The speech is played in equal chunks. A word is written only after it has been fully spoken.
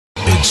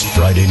It's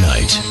Friday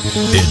night.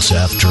 It's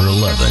after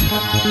 11.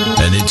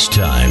 And it's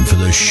time for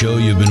the show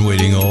you've been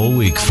waiting all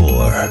week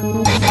for.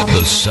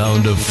 The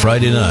sound of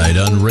Friday night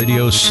on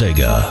Radio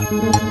Sega.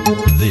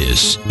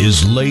 This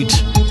is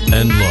Late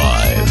and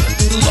Live.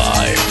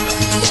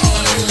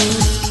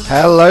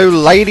 Hello,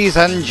 ladies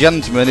and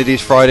gentlemen. It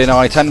is Friday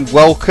night, and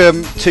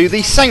welcome to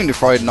the sound of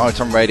Friday night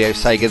on Radio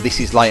Sega.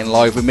 This is Late and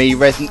Live with me,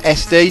 Resident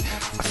SD,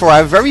 for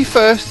our very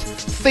first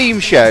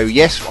theme show.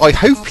 Yes, I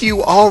hope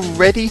you are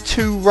ready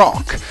to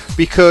rock,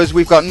 because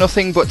we've got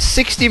nothing but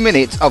 60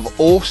 minutes of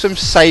awesome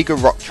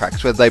Sega rock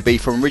tracks, whether they be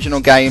from original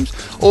games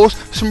or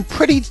some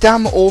pretty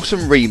damn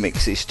awesome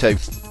remixes too.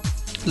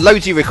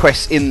 Loads of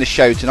requests in the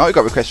show tonight. We've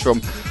got requests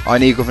from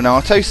Ine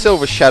Governato,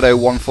 Silver Shadow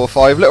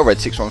 145, Little Red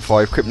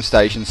 615, Krypton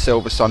Station,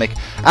 Silver Sonic,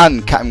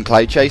 and Captain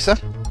Cloud Chaser.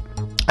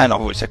 And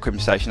I've always said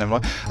Krypton Station,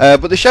 haven't I?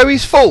 But the show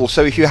is full,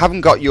 so if you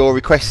haven't got your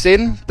requests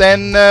in,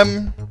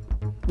 then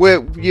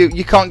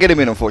you can't get them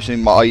in,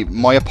 unfortunately.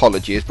 My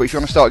apologies. But if you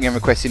want to start getting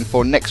requests in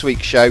for next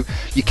week's show,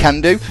 you can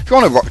do. If you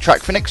want a rock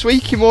track for next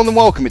week, you're more than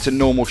welcome. It's a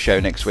normal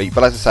show next week,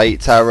 but as I say,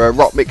 it's our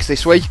rock mix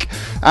this week,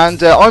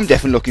 and I'm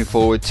definitely looking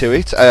forward to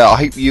it. I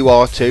hope you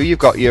are too. You've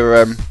got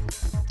your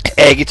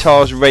air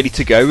guitars ready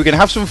to go. We're going to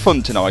have some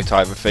fun tonight, I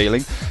have a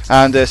feeling.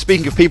 And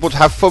speaking of people to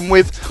have fun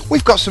with,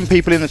 we've got some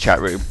people in the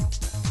chat room,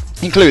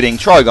 including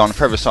Trigon,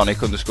 Forever Sonic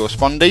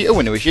 _Spondy, A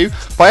Winner Was You,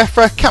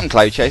 Biafra, Captain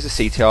Cloud Chaser,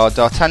 CTR,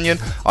 D'Artagnan,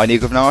 I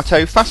Need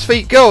Governato, Fast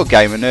Feet, Girl,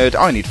 Gamer Nerd,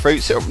 I Need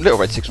Fruits, Little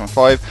Red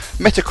 615,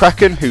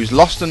 Metakraken, who's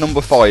lost a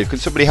number 5. Can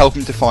somebody help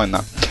him to find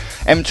that?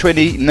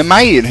 M20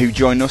 Nemayan, who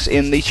joined us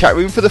in the chat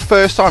room for the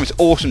first time. It's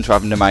awesome to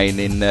have Nemayan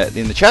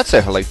in the chat,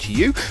 so hello to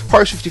you.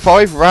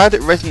 Pyrus55, Rad,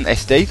 Resident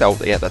SD,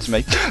 oh yeah, that's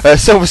me.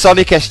 Silver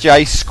Sonic,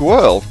 SJ,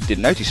 Squirrel,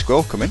 didn't notice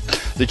Squirrel coming.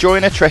 The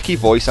Joiner, Trekkie,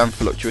 Voice, and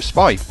Voluptuous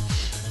Spy.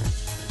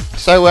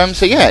 So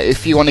yeah,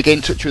 if you want to get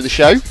in touch with the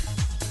show,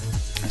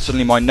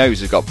 suddenly my nose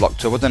has got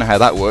blocked up. I don't know how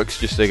that works,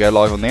 just to go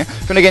live on there. If you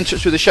want to get in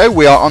touch with the show,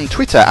 we are on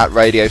Twitter at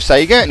Radio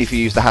Sega, and if you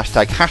use the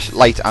hashtag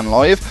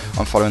 #LateAndLive,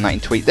 I'm following that in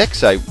TweetDeck.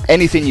 So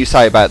anything you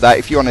say about that,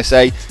 if you want to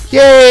say,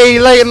 yay,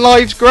 Late and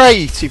Live's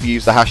great, if you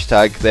use the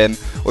hashtag, then,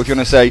 or if you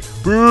want to say,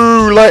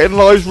 boo, Late and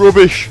Live's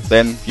rubbish,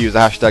 then use the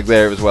hashtag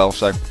there as well.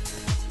 So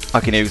I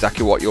can hear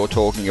exactly what you're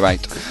talking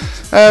about.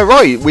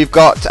 Right, we've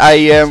got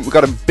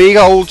a big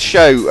old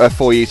show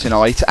for you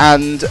tonight,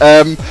 and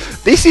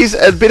this is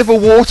a bit of a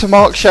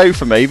watermark show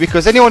for me,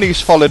 because anyone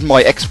who's followed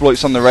my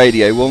exploits on the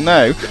radio will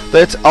know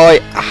that I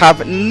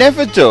have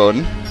never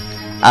done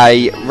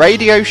a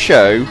radio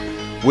show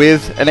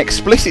with an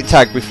explicit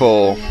tag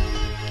before.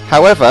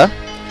 However,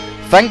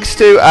 thanks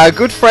to our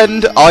good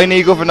friend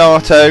Ine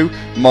Governato,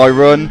 my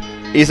run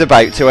is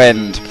about to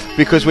end,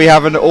 because we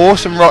have an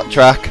awesome rock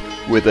track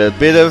with a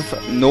bit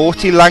of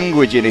naughty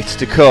language in it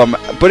to come,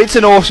 but it's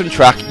an awesome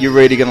track. You're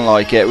really going to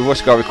like it. We've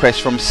also got a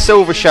request from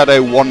Silver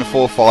Shadow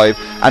 145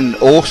 and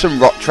an awesome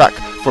rock track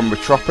from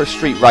Metropolis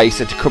Street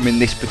Racer to come in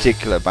this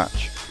particular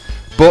batch.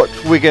 But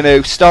we're going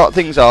to start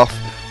things off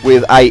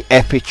with a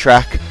epic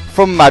track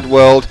from Mad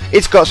World.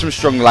 It's got some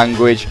strong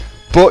language,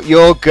 but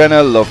you're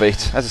gonna love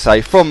it. As I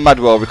say, from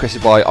Mad World,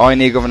 requested by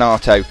Ine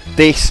Governato.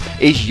 This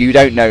is You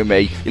Don't Know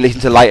Me. You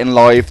listen to Late and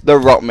Live, the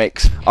rock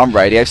mix on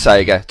Radio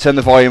Sega. Turn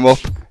the volume up.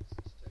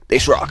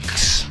 This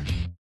rocks.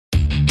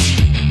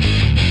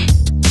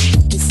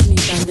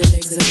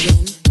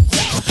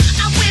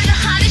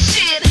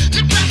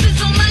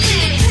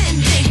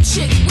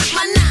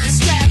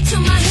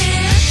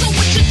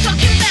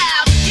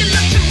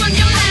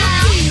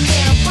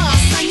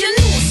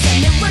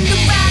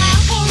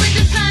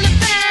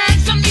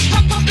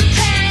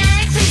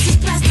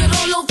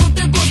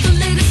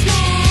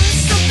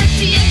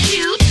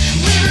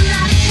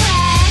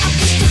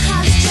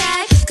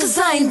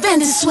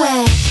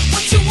 Swag.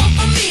 What you want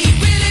from me?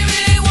 Really?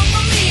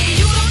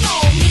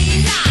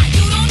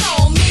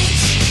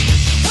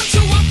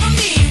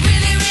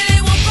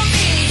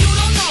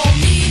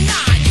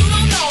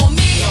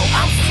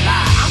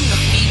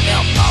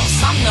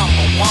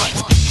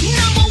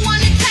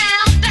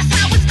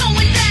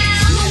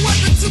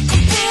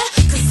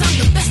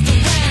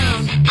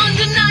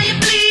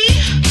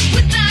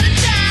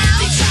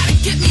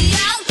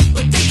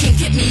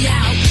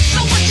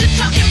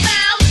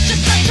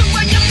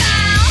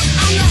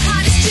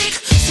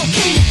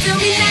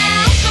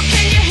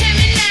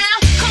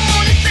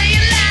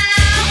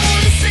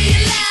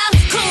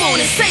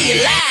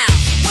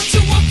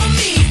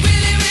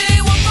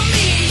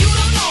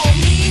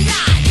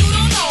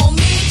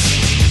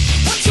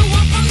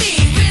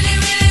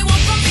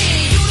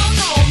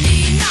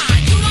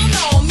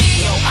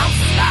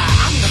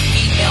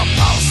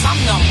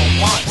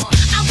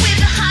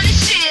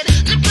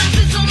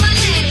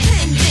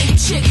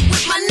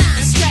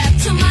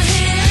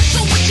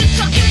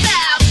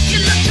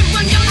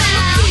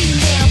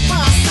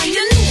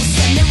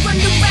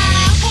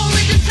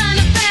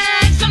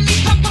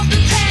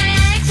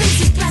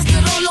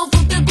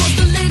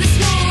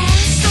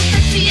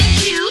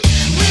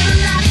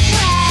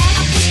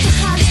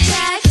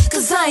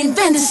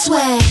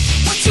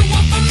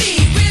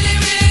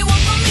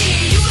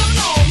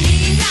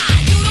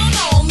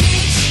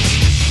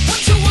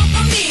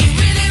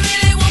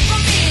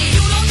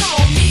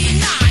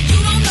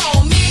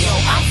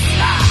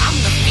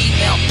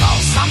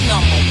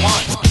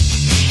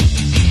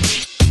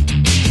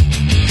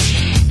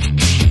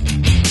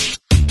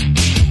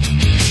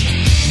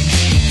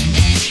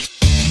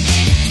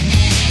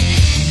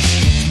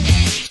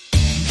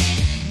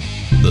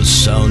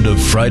 sound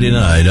of Friday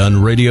night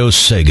on Radio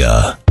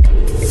Sega.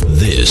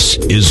 This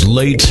is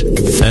Late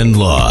and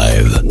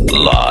Live.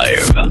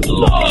 Live.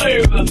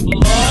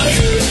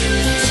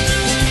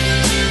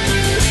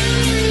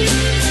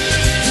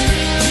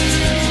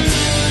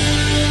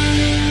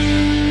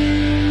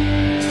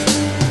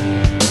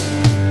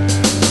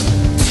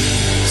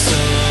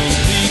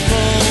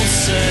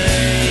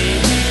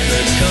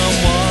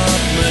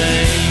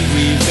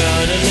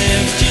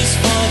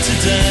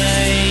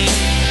 Today,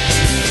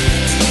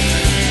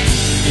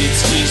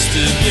 it's just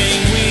a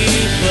game we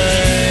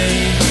play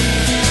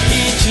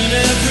each and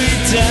every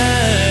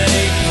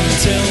day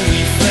until we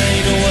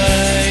fade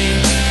away.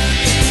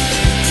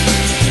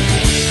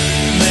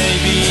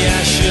 Maybe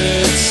I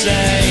should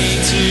say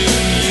to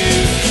you,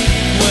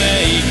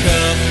 wake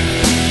up,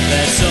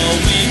 that's all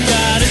we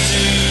gotta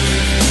do.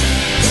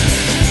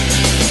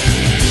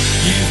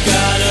 You've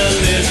gotta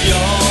live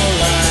your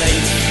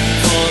life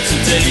for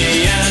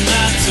today and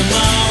not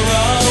tomorrow.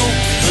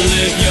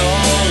 Live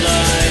your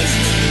life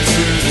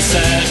through the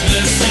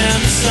sadness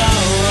and the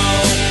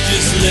sorrow.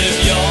 Just live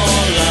your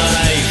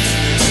life.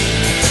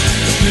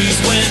 'Cause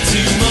when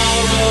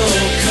tomorrow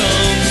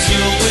comes,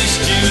 you'll wish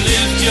you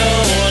lived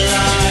your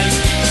life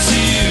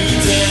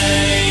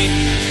today.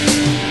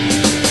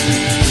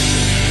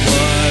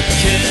 What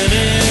can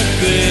it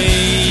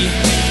be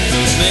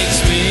that makes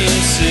me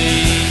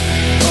see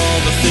all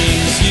the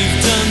things you've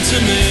done to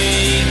me?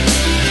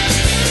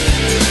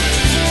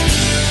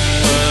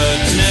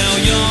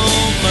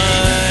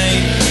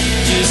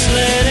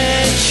 Let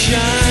it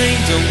shine,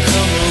 don't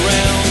come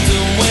around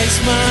and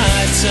waste my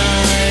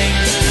time.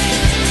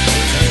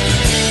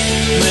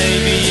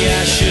 Maybe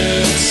I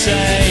should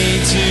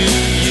say to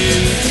you,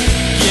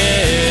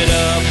 get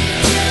up,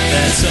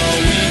 that's all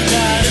we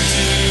gotta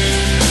do.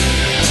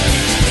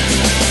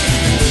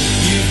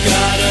 You've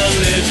gotta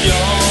live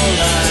your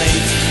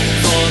life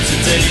for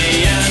today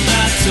and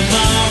not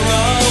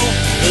tomorrow.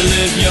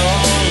 Live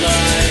your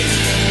life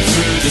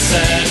through the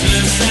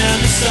sadness and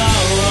the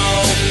sorrow.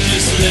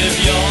 Just live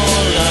your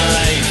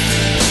life.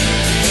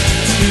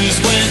 'Cause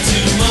when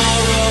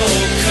tomorrow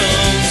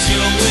comes,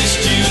 you'll wish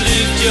you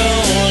lived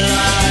your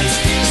life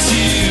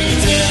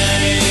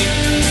today.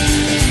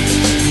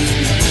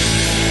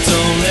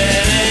 Don't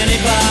let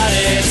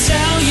anybody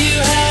tell you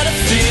how to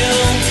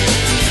feel.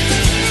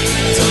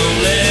 Don't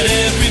let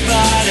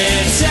everybody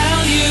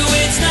tell you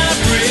it's not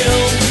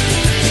real.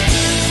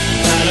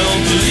 I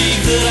don't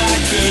believe that I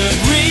could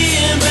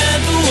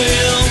reinvent the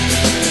wheel.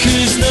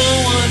 'Cause no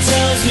one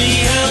tells me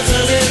how to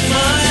live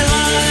my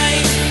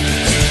life.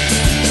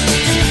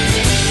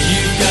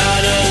 You've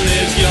gotta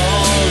live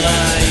your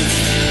life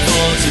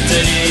for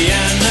today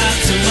and not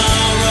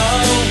tomorrow.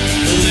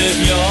 Live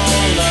your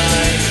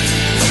life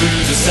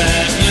through the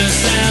sadness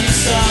and the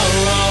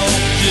sorrow.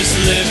 Just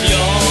live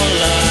your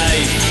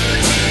life.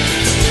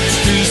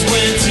 'Cause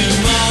when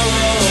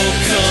tomorrow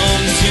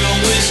comes,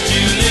 you'll wish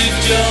you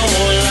lived your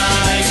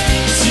life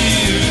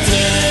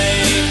today.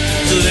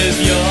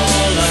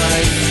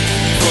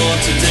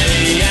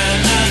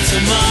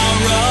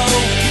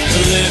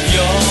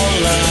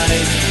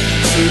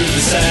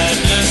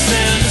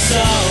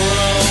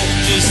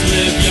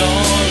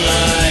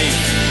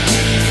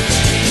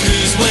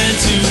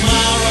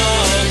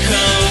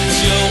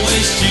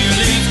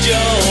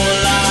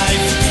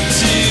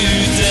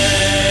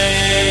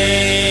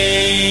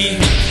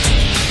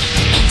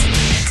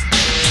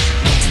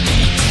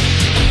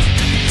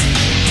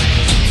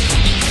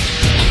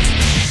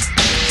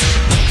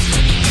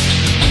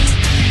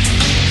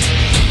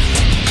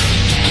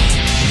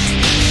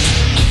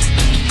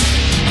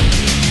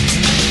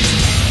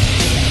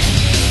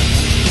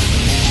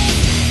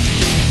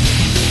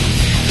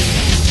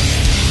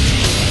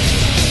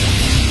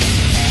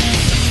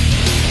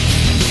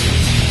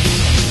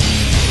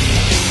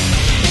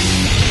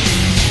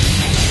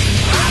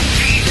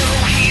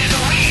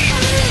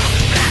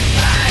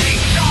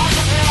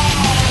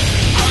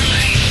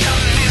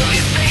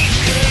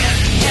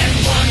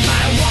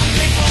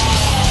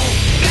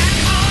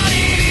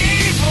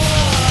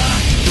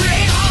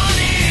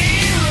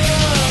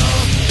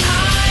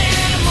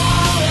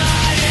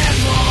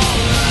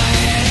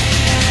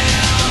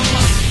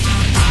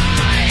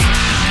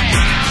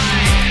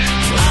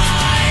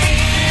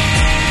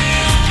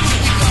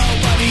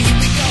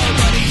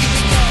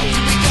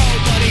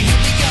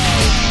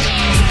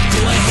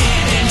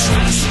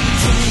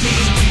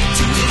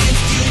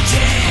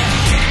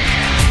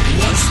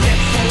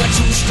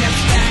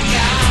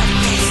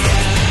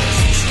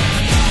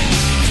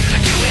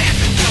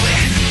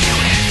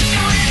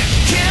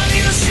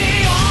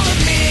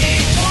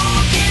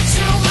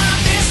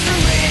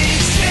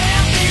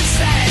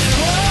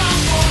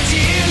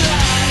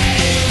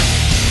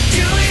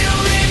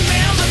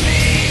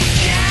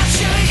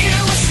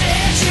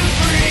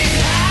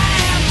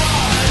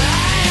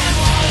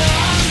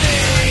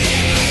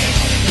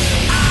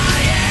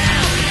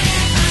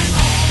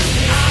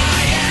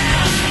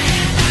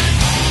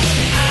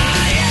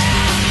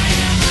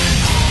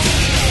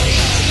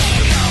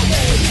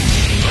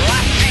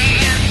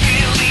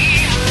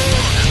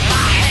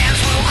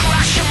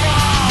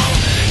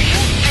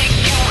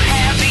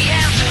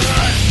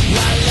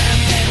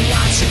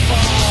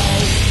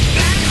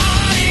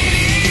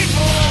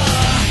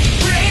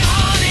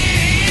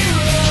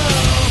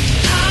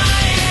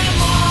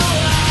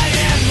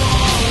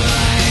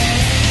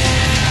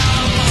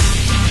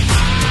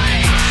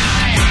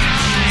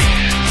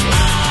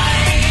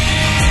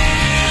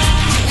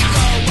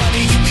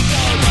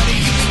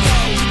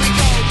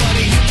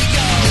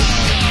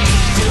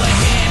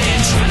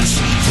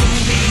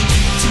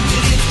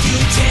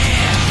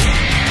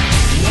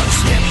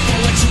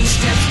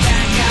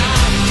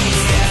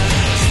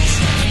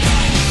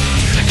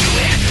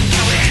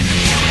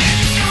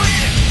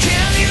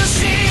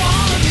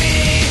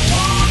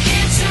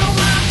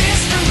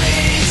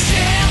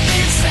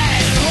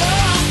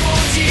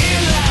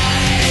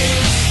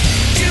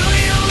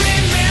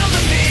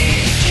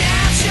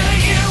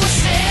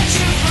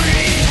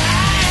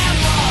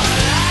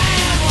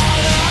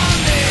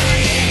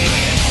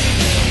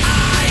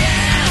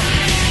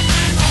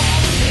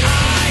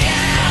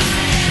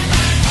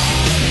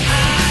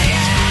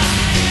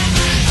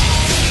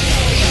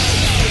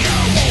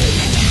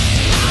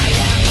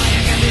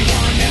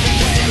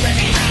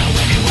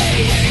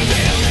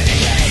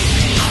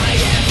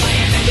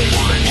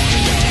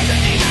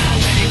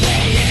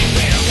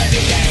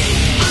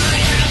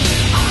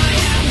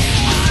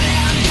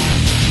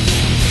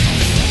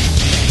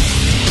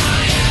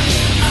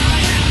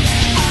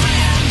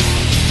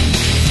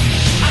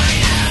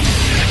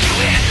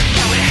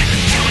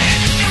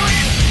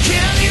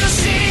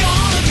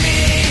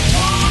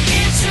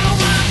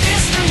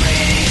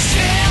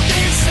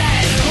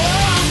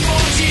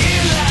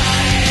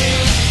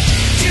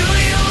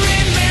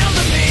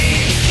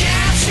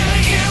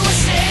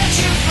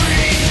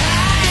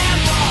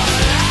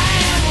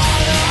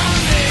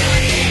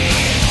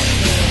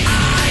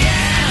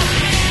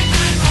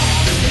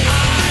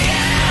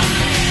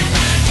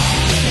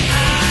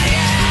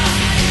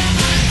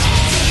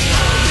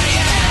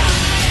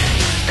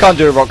 Can't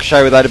do a rock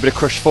show without a bit of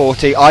Crush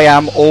 40. I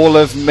am all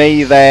of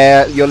me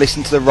there. You're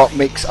listening to the rock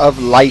mix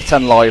of Late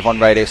and Live on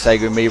Radio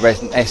Sega with me,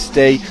 Resident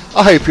SD.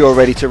 I hope you're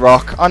ready to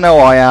rock. I know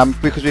I am,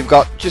 because we've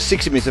got just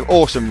 60 minutes of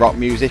awesome rock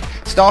music,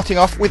 starting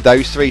off with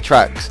those 3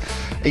 tracks,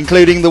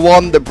 including the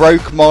one that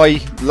broke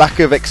my lack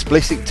of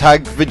explicit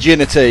tag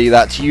virginity.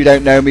 That's You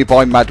Don't Know Me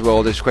by Mad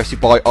World, as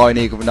requested by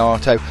Ine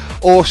Governato.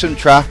 Awesome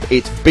trap,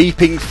 it's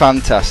beeping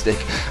fantastic.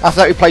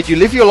 After that we played You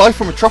Live Your Life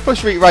from Metropolis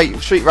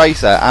Street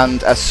Racer,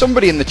 and as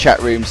somebody in the chat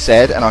room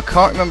said, and I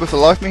can't remember for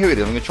the life of me who it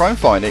is, I'm going to try and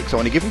find it because I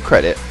want to give them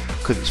credit,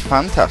 because it's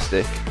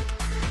fantastic.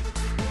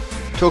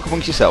 Talk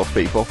amongst yourselves,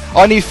 people.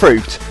 I Need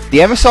Fruit. The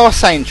MSR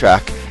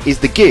soundtrack is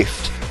the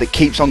gift that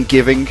keeps on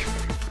giving.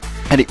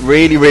 And it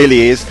really,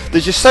 really is.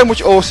 There's just so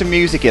much awesome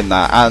music in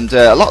that, and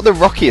a lot of the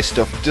rockier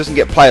stuff doesn't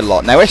get played a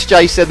lot. Now,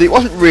 SJ said that it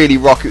wasn't really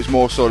rock, it was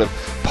more sort of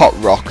pop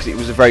rock. It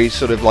was a very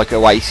sort of like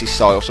Oasis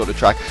style sort of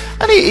track.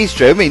 And it is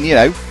true, I mean, you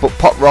know, but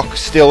pop rock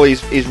still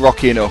is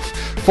rocky enough.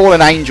 Fallen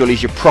Angel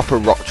is your proper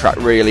rock track,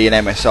 really, in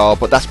MSR,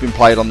 but that's been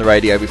played on the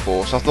radio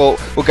before. So I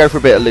thought we'll go for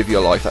a bit of Live Your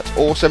Life, that's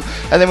awesome.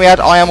 And then we had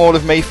I Am All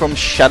of Me from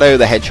Shadow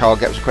the Hedgehog.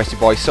 That was requested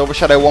by Silver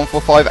Shadow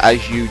 145,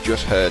 as you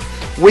just heard.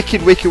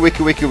 Wicked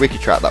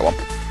track, that one.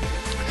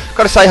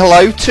 Got to say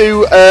hello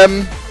to,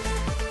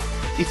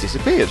 he's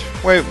disappeared.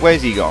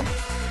 Where's he gone?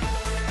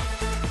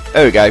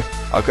 There we go.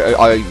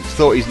 I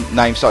thought his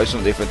name started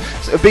something different.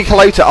 So a big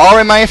hello to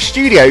RMAF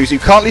Studios, who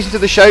can't listen to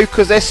the show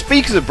because their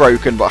speakers are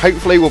broken, but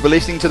hopefully we'll be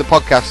listening to the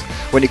podcast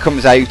when it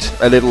comes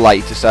out a little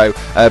later. So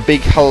a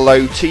big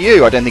hello to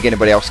you. I don't think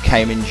anybody else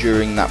came in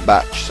during that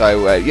batch.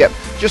 So yeah,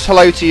 just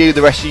hello to you.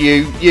 The rest of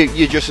you,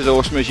 you're just as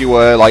awesome as you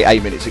were like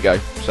 8 minutes ago.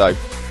 So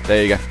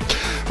there you go.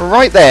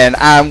 Right then,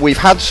 and we've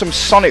had some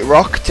Sonic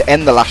Rock to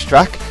end the last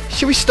track.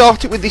 Shall we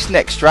start it with this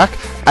next track?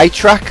 A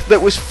track that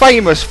was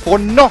famous for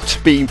not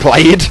being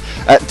played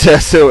at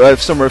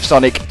Summer of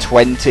Sonic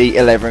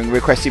 2011,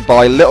 requested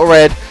by Little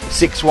Red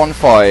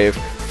 615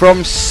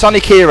 from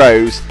Sonic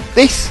Heroes.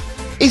 This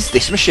is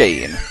This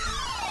Machine.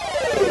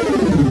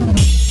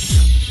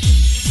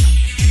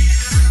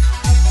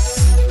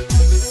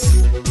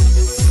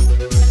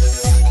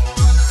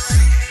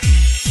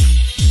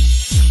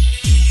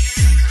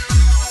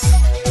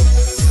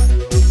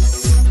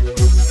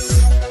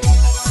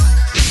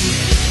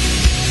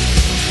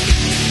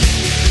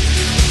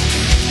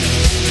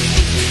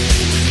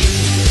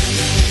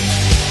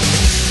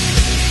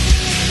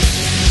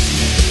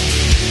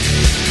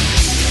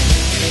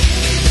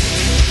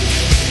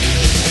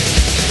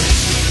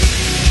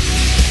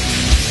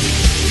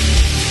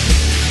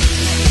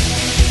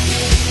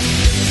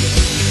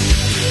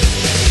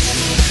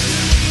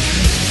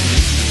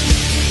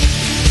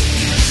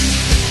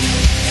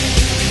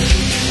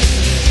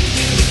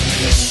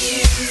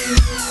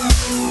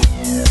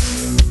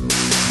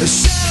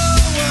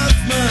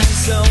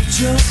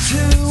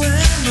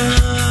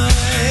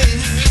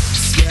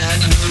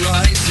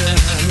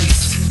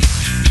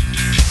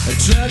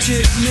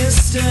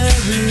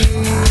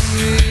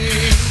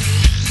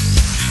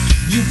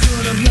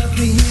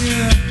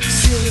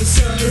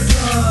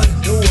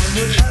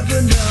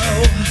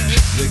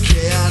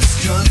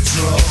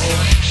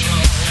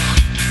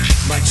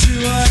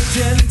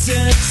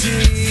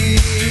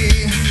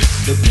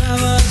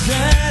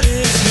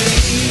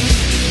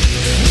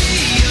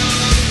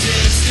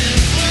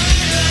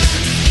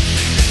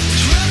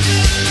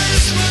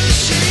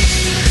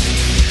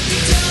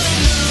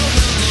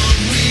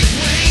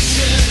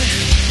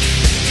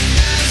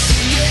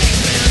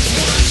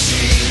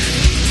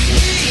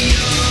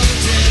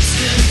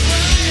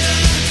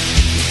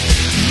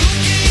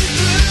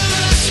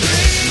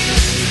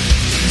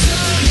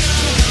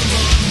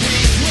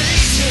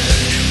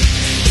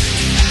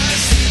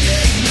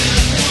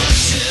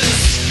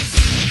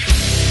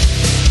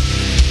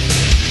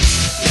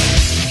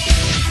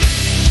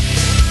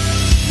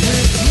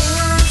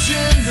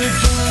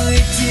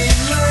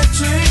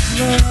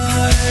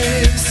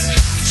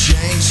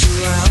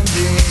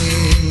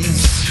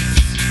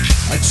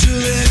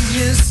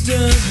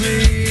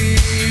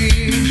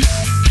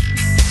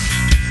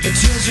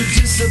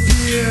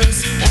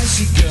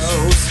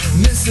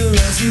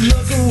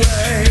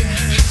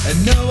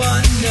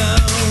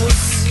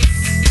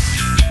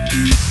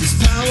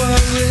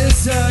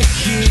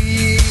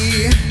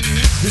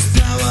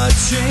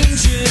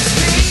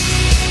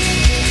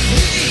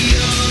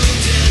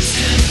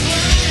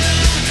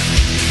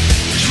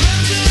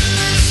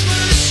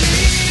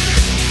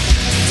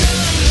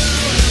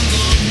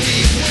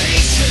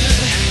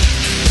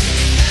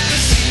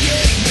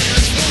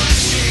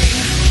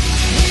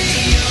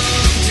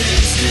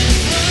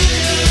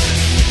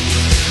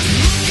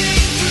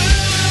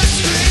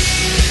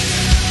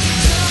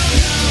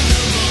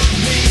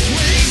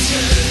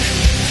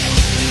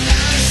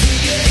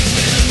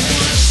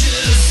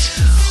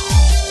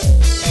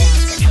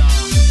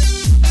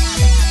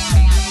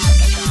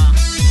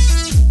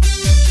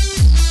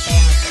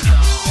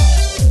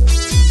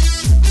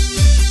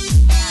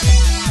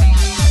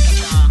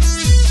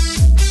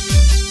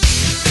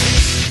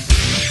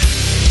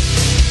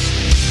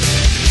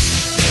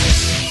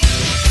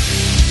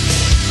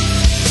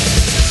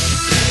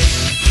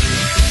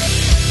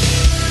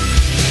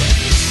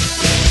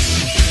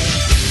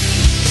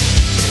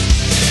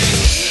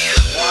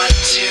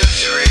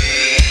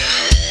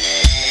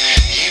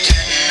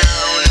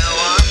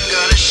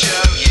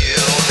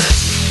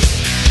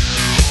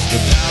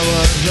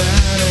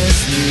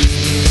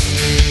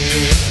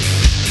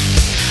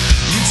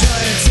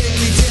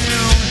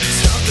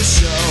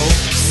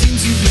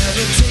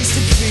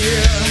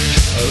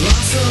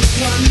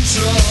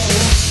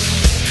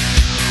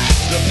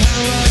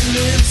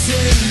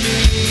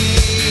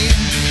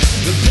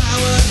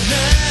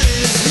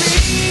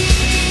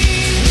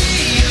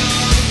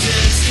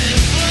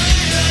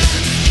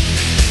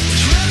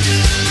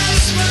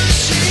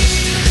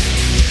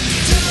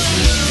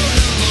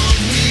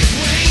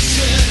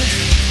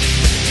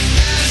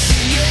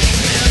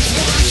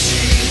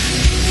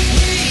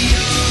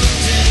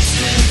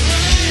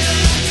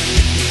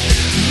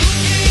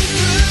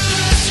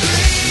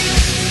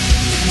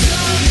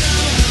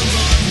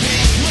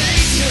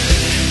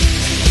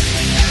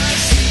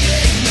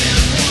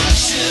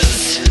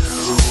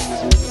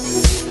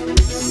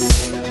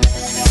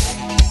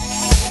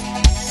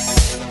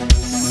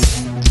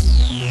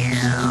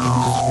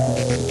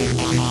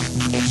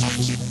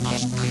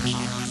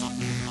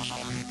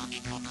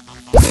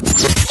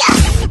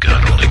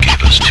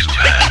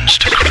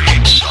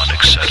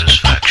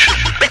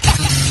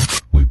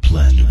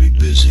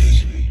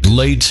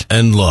 Late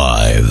and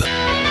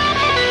live.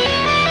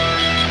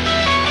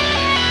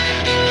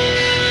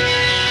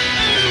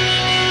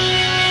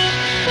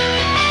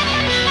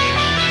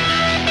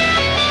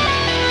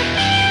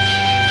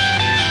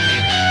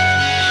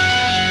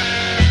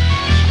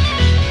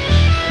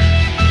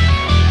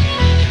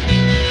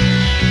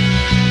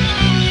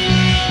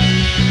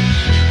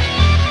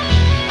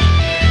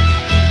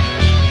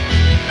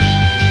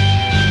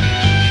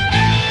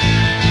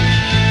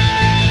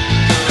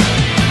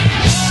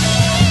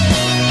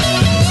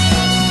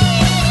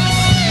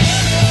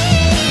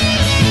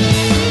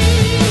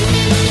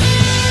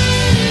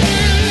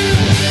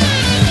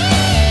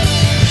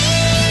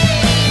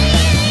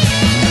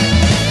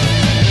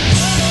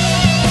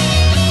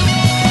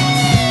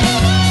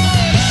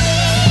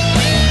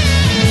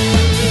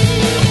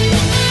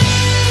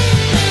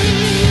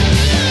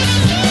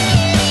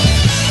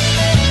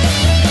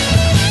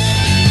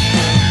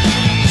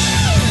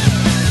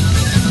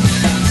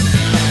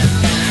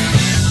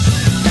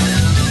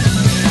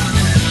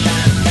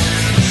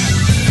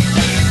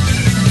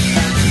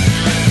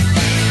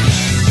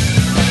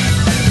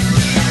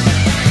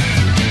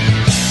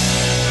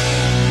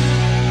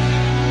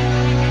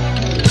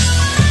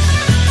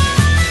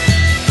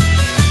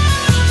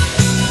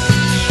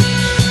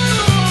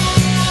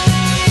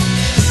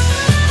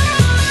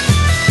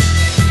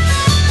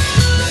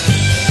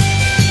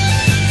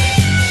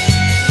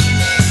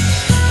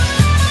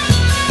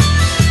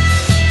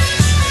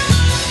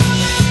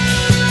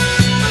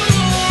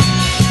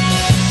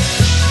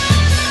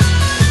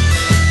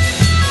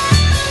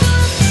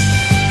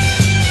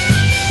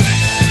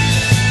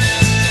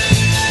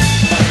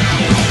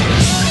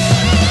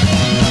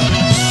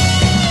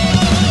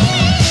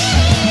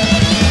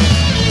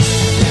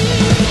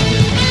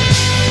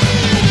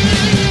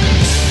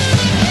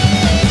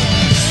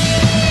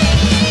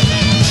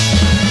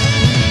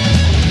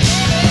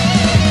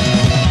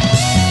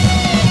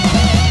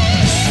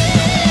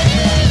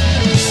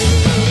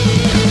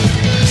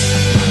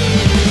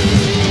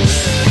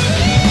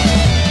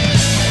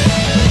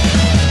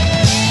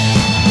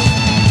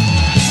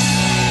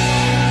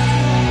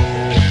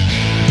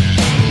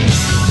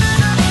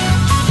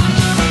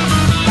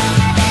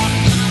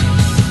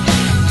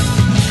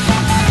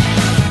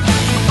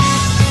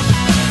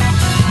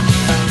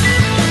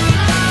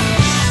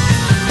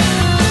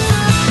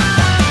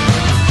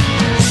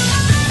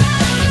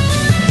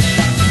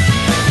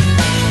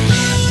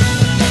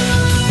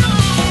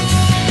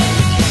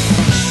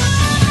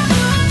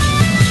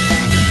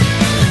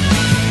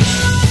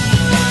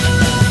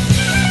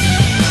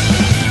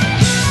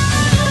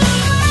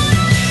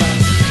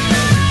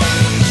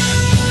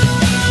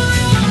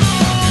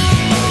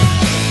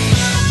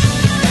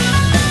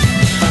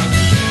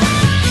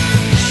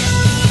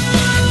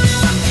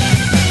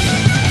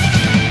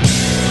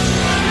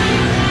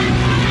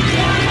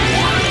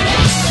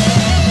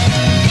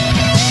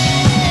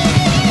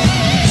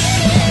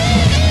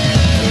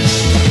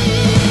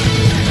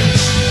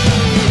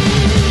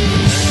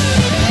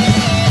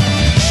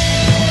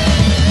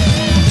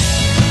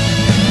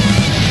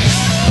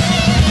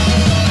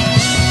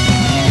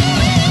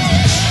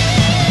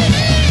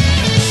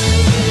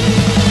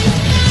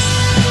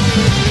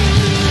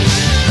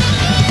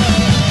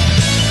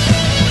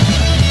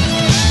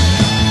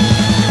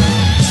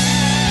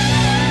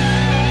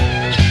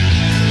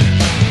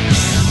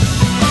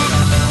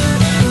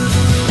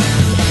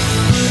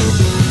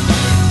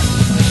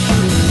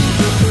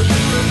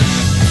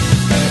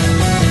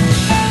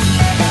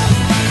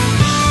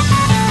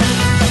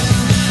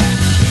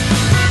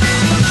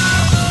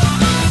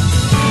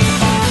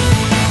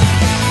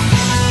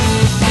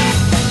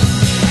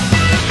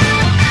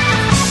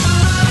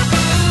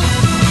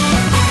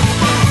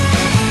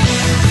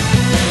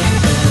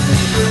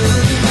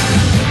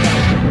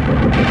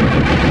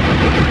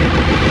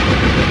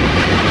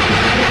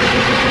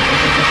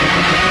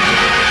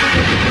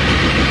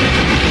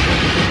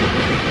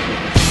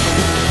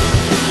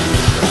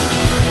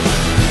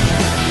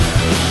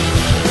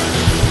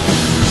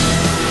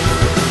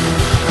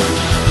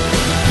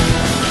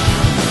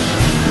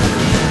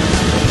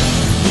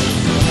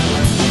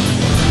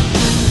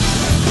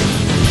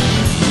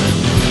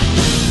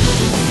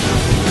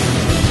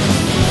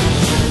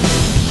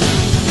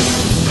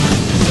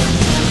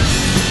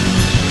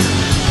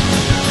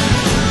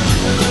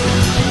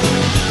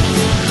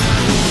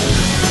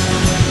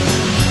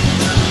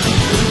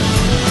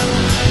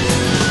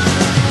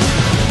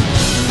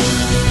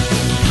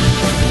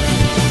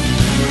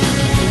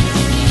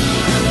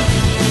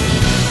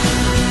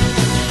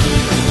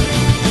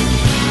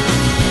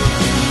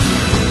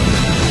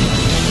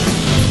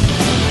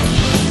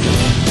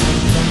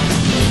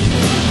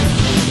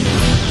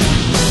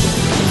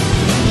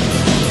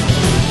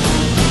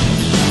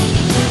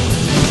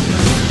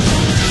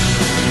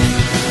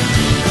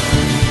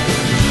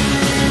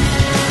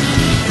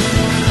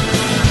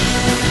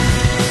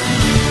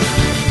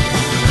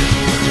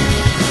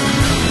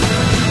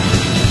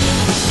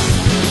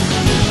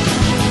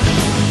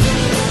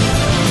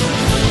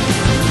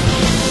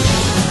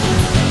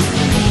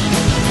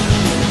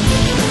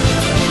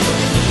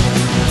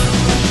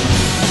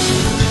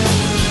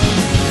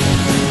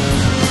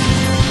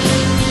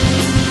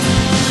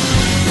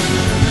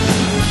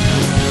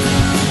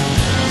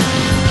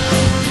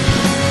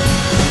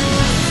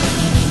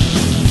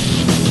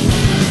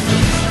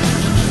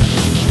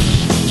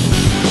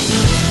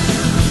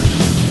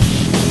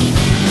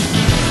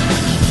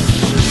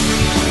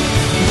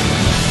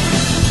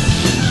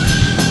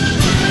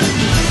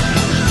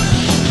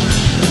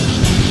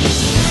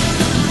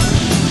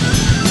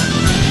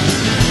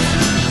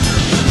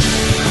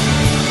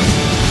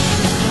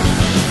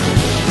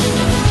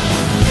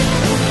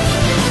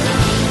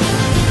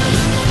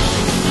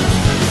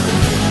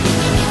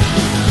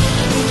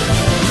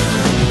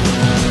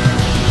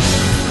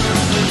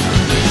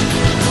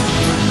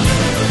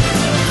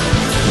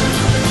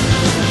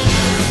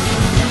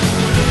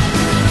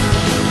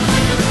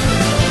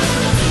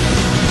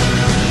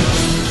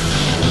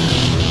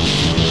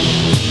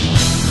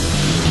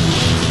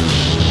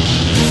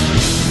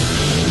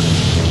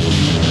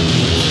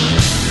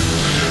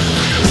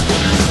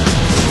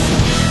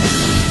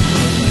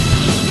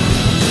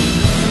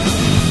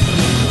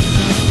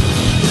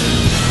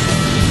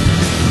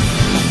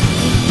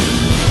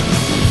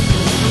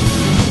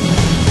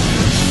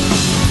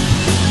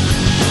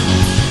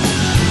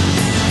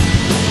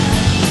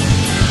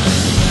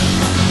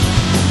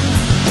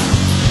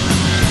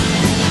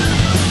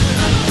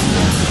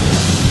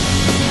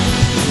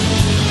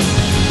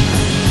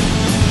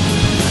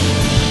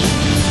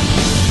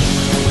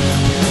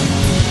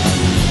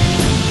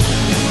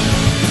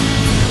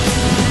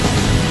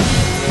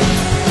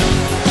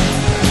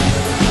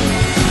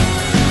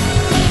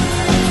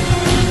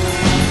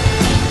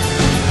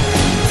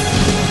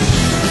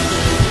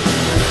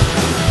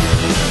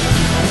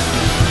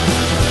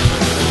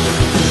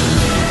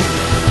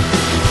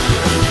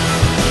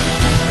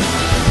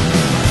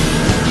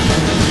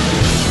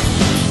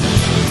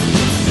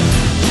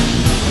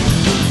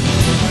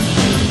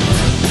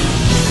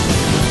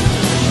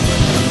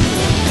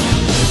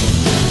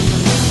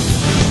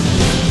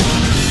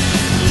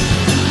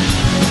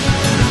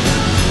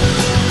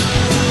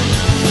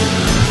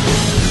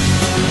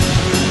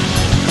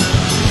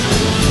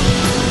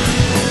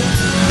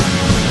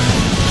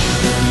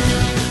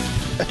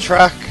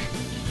 track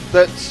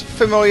that's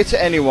familiar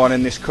to anyone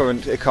in this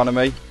current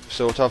economy,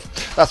 sort of.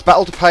 That's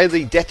Battle to Pay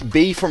the Debt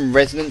B from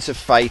Resonance of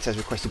Fate, as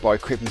requested by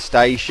Crippen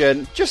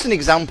Station. Just an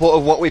example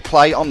of what we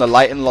play on the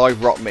Late and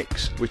Live Rock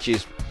Mix, which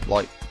is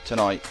like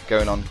tonight,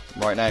 going on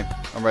right now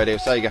on Radio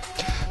Sega.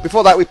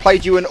 Before that, we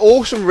played you an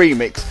awesome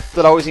remix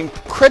that I was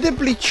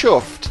incredibly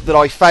chuffed that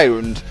I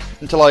found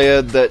until I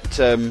heard that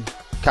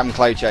Captain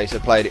Cloud Chaser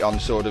played it on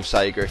Sword of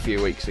Sega a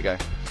few weeks ago.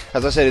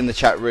 As I said in the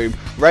chat room,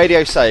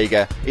 Radio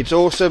Sega, it's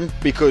awesome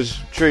because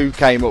True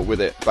came up with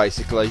it,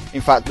 basically.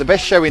 In fact, the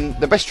best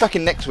track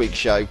in next week's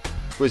show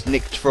was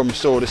nicked from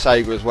Sword of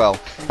Sega as well.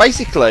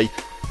 Basically,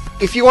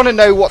 if you want to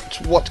know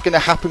what's going to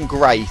happen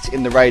great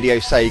in the Radio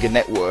Sega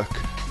network,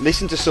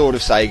 listen to Sword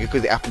of Sega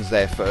because it happens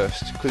there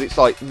first, because it's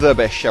like the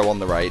best show on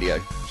the radio.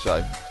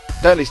 So,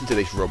 don't listen to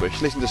this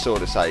rubbish, listen to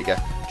Sword of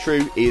Sega.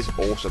 True is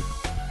awesome.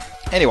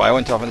 Anyway, I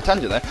went off on a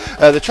tangent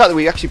there. The track that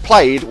we actually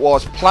played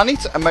was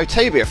Planet and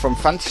Motavia from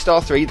Phantasy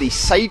Star 3, the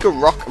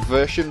Sega Rock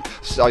version,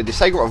 sorry, the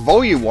Sega Rock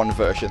Volume 1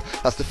 version.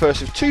 That's the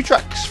first of 2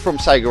 tracks from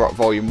Sega Rock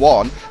Volume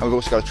 1, and we've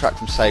also got a track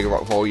from Sega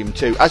Rock Volume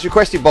 2, as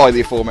requested by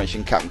the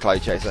aforementioned Captain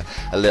Cloud Chaser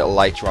a little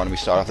later on. We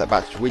start off that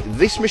batch with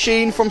This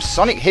Machine from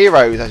Sonic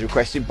Heroes, as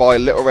requested by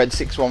Little Red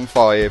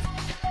 615.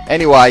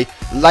 Anyway,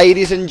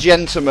 ladies and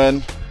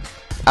gentlemen,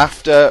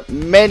 after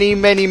many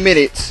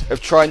minutes of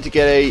trying to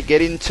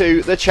get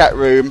into the chat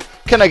room,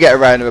 can I get a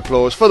round of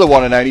applause for the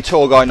one and only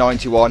Tall Guy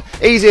 91?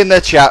 He's in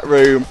the chat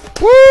room.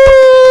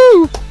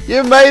 Woo!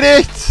 You made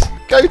it!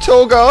 Go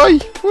Tall Guy!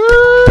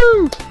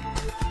 Woo!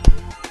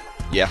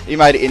 Yeah, he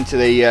made it into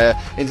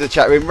the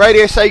chat room.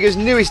 Radio Sega's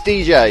newest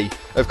DJ,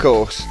 of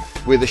course,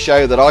 with a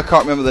show that I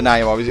can't remember the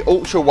name of. Is it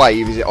Ultra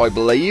Wave? Is it? I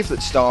believe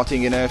that's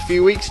starting in a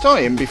few weeks'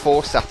 time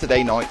before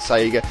Saturday Night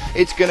Sega.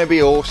 It's going to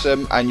be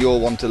awesome, and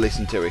you'll want to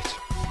listen to it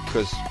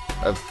because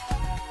of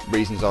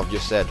reasons I've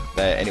just said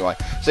there. Anyway,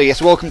 so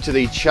yes, welcome to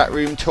the chat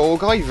room, Tall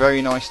Guy.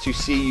 Very nice to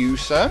see you,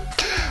 sir.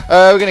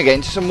 We're going to get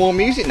into some more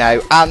music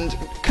now, and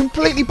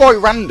completely by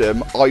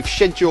random, I've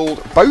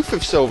scheduled both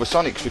of Silver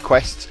Sonic's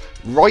requests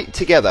right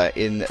together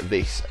in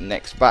this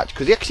next batch,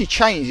 because he actually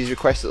changed his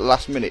request at the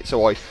last minute,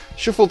 so I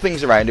shuffled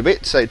things around a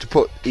bit so to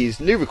put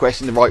his new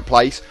request in the right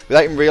place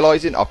without him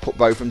realising. I put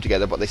both of them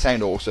together, but they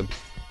sound awesome.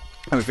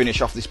 And we finish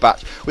off this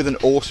batch with an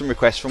awesome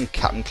request from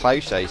Captain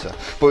Cloud Chaser.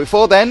 But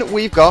before then,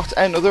 we've got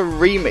another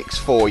remix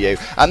for you,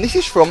 and this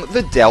is from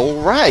the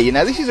Del Rey.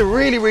 Now, this is a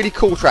really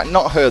cool track.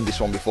 Not heard this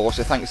one before,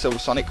 so thanks Silver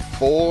Sonic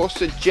for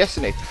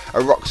suggesting it.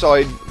 A rock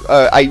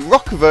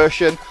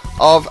version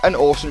of an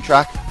awesome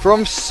track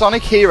from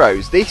Sonic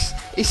Heroes. This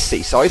is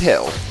Seaside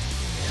Hill.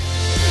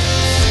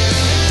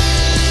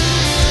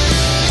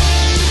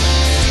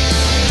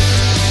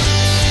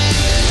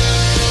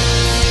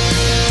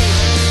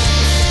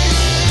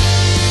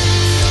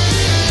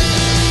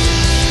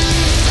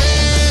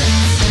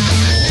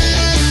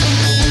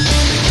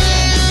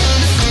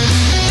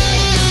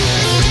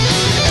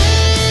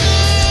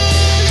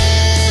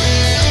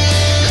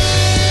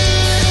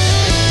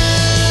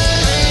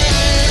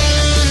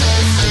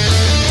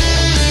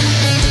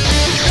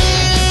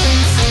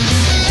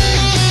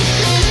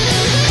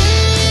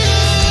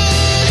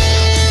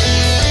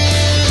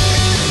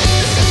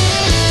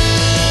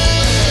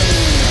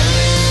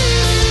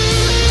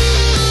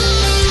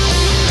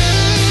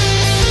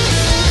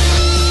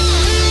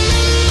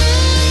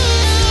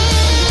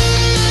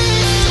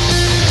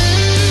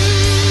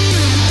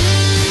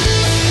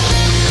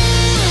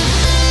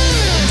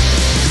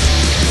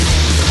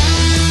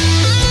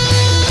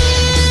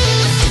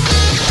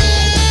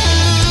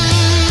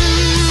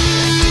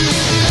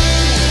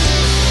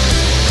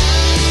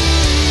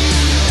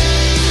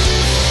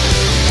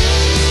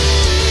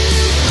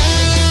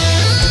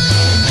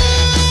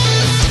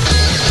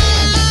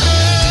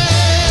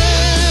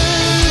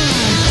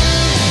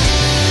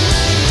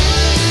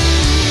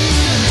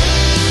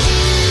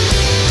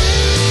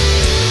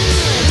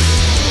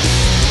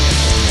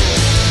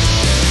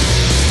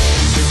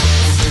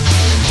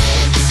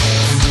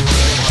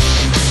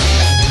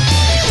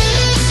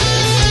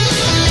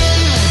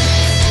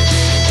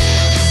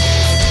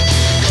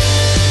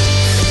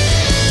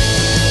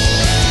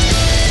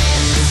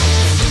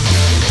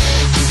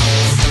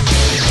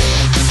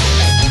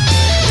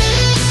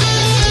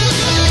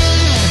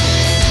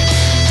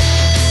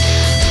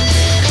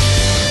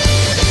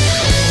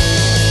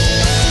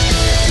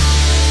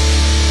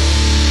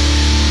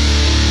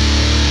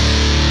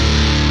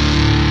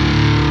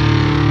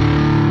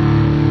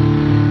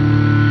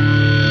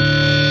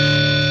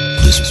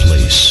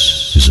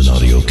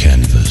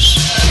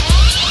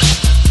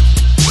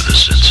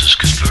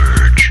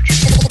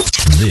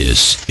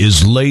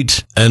 Is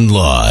Late and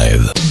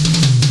Live.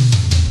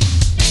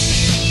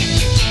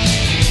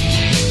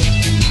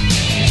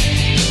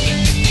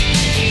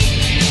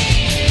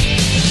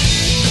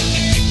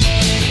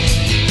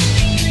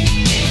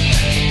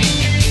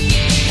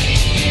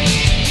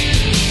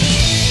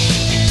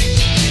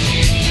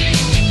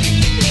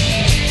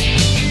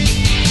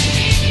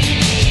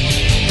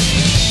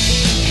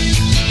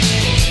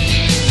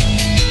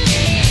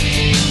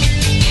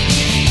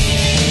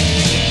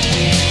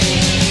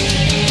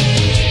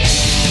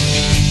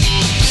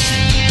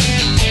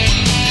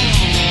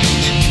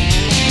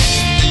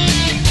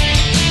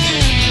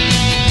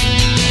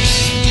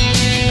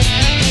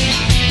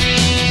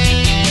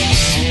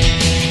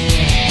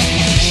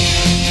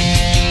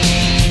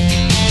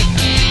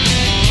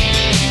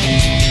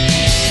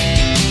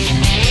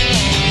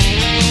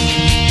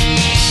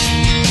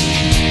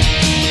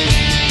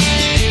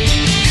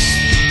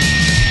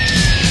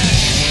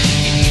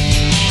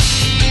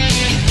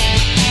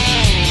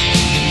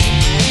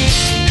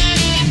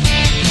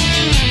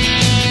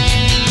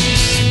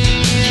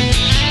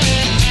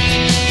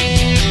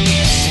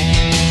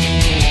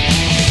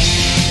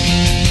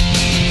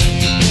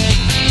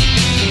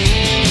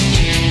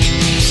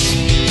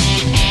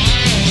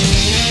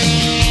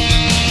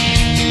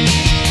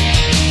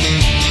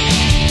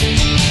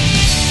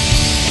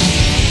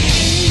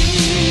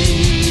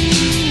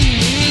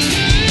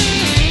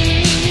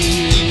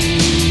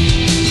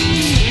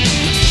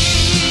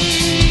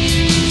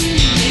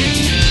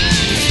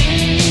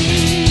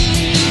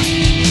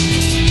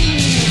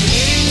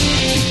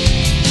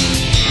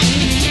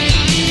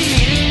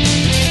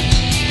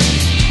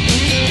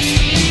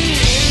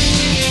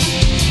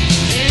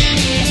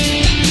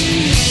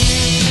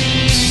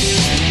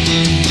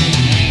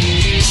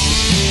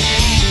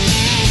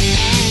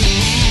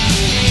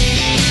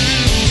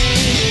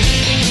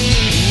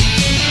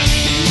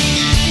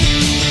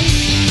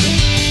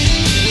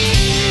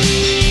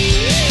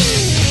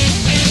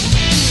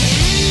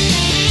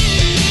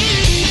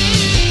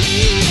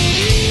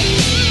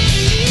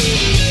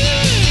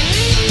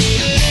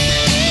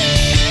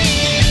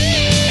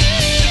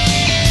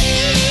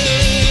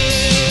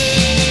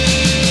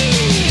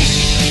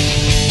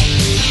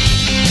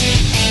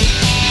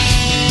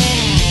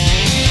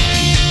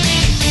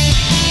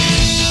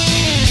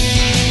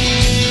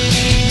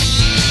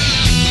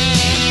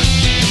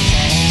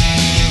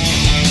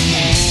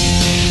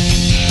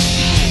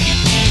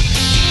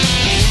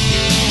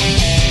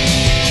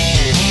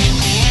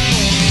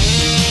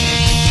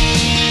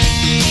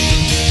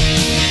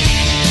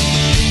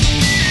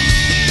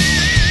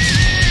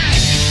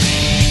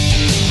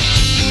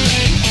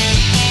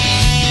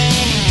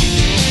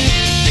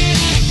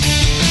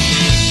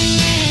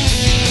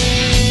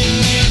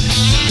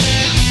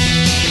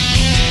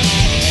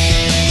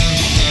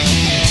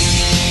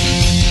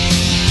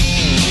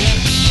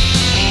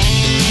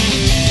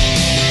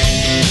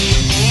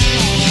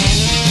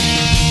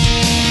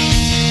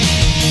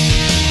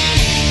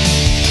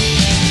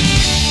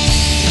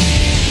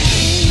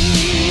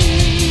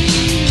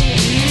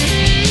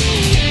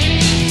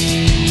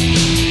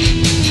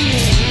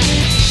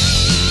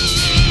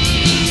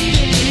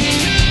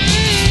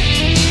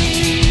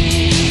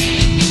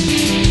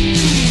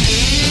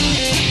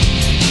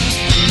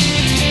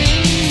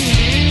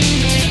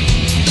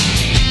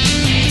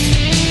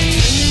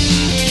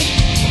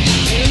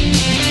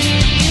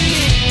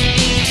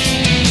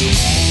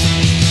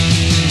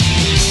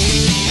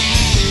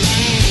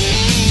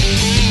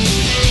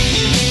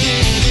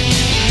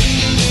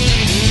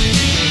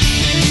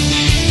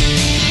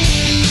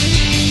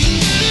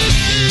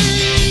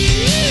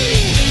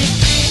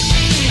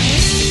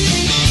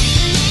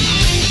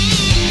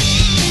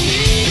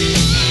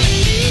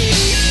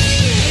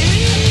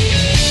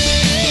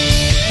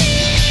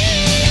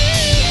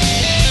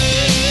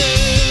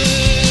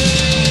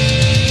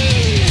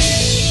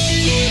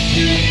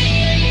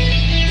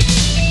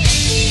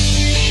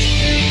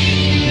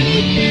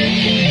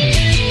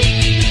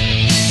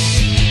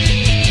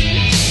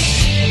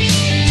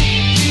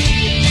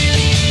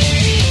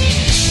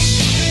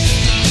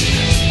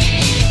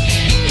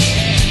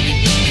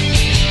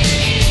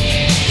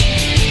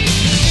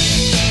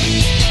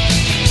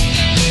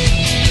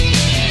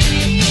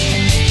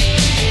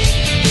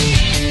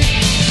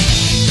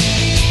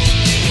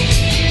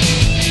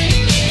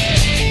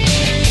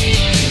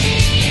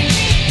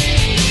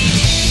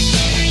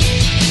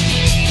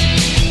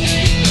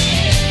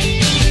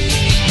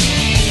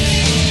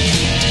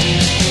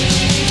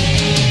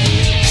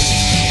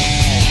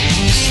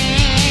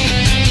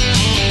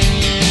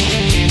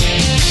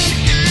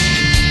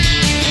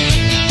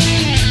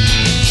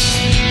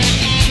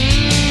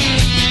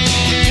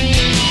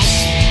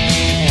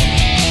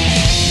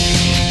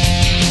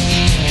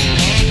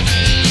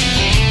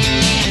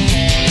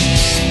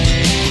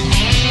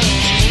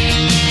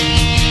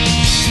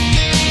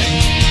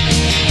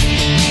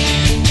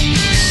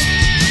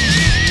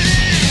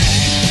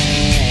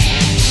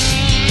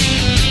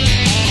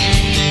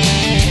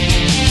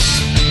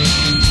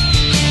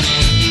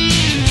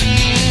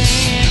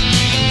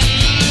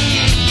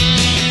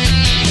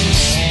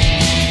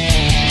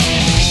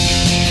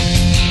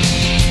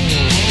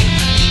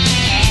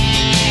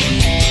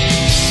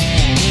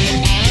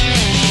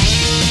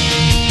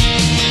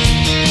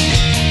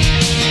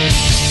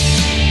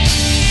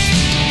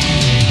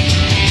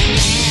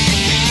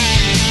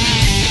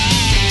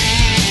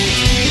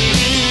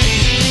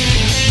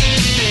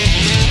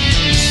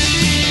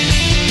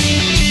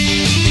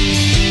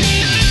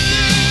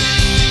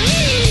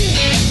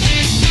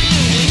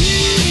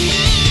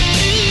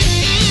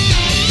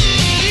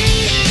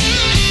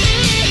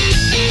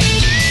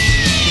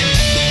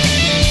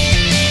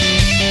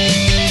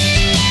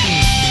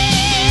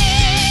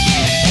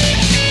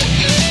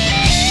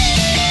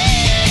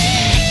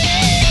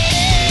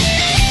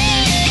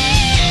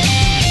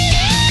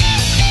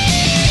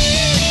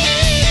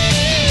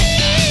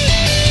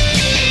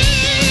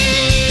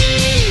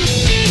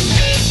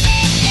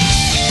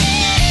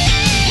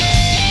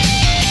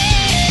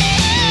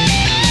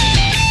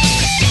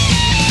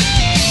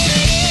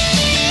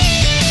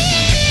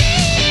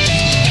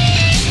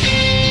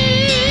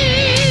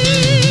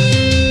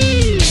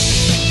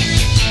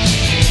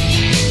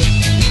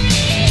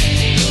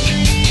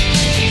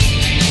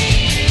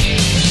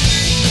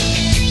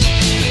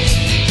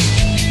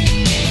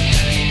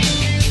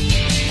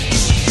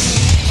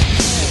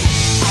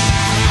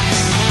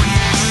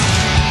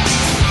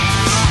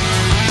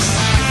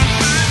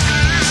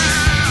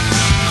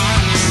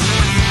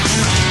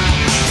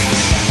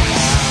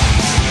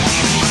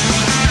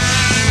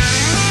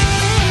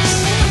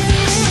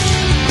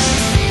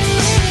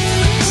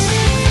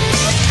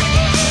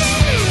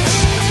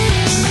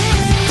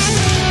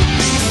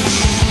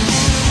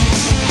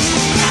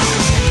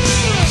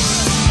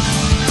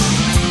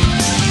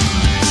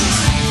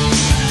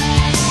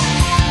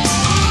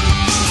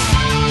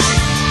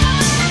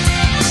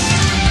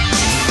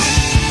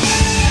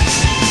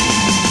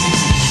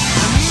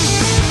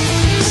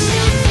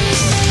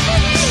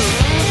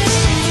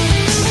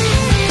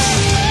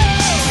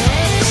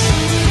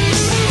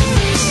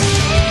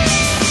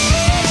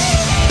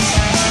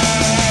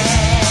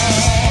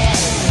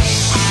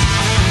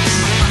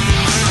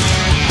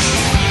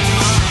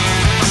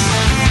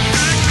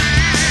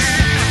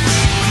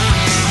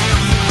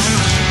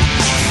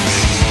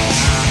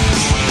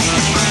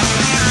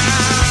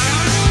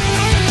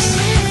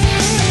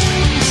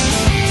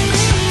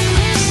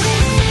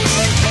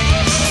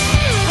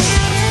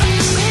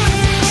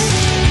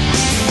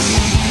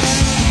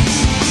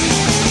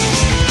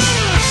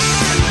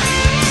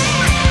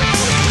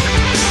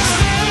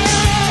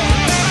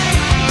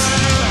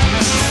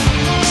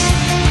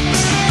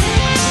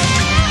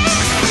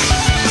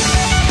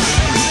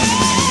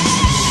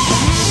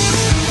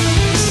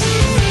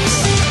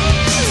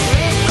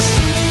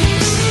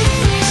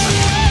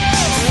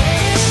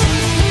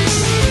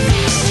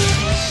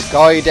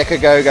 Skydeck A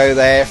Go-Go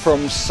there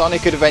from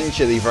Sonic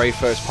Adventure, the very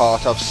first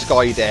part of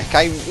Skydeck.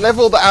 A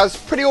level that has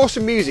pretty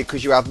awesome music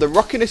because you have the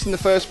rockiness in the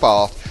first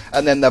part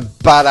and then the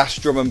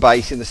badass drum and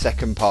bass in the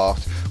second part,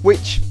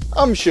 which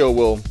I'm sure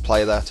we'll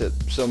play that at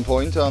some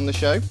point on the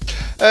show.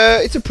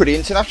 It's a pretty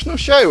international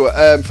show.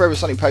 Forever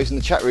Sonic Post in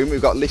the chat room,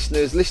 we've got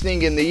listeners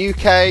listening in the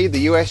UK,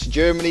 the US,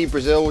 Germany,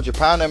 Brazil,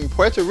 Japan and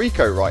Puerto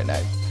Rico right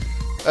now.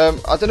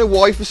 I don't know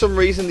why, for some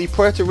reason the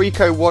Puerto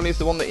Rico one is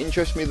the one that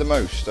interests me the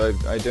most.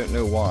 I don't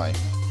know why.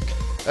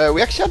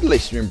 We actually had a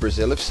listener in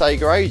Brazil of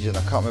Sega Age, and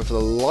I can't remember for the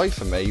life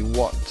of me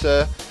what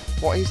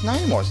his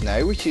name was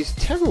now, which is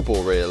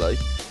terrible really.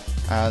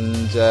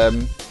 And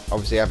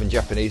obviously having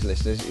Japanese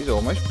listeners is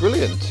almost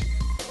brilliant.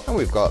 And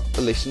we've got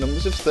the listen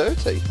numbers of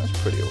 30.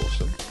 That's pretty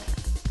awesome.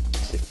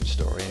 It's a different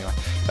story anyway.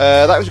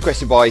 That was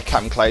requested by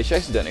Captain Cloud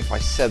Chase, I don't know if I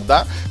said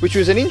that, which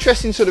was an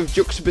interesting sort of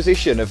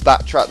juxtaposition of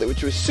that track,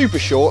 which was super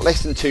short,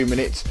 less than 2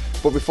 minutes,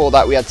 but before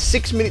that we had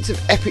 6 minutes of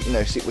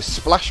epicness. It was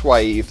Splash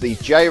Wave, the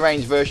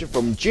J-Range version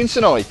from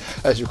Junsanoi,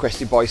 as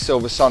requested by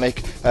Silver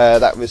Sonic.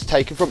 That was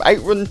taken from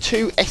Outrun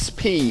 2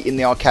 SP in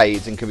the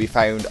arcades and can be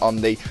found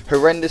on the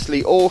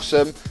horrendously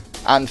awesome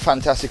and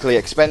fantastically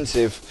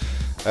expensive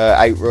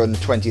Outrun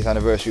 20th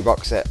anniversary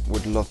box set.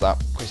 Would love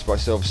that. Requested by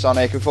Silver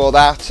Sonic. And for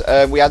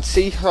that we had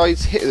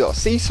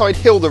Seaside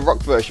Hill, the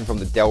rock version from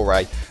the Del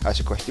Rey, as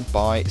requested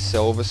by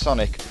Silver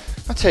Sonic.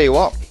 I tell you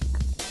what,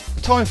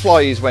 time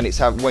flies when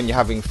you're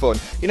having fun.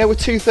 You know, we're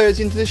 2/3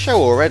 into the show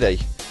already.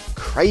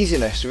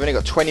 Craziness. We've only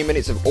got 20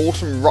 minutes of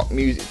awesome rock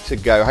music to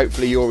go.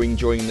 Hopefully you're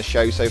enjoying the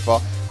show so far.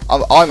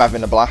 I'm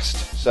having a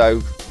blast,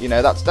 so you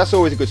know that's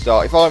always a good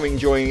start. If I'm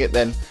enjoying it,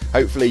 then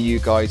hopefully you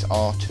guys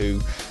are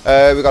too.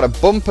 We've got a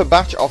bumper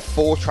batch of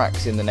 4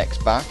 tracks in the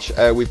next batch.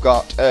 We've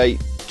got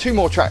 2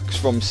 more tracks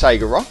from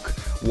Sega Rock,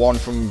 one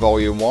from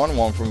Volume 1,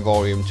 one from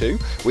Volume 2.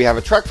 We have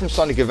a track from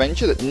Sonic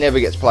Adventure that never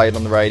gets played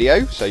on the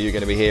radio, so you're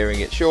going to be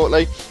hearing it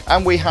shortly.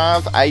 And we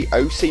have a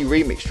OC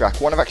remix track,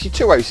 one of actually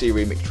 2 OC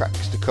remix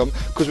tracks to come,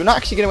 because we're not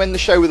actually going to end the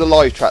show with a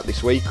live track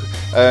this week,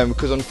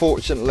 because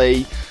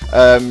unfortunately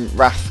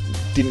Wrath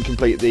didn't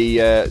complete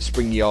the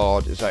Spring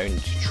Yard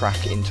Zone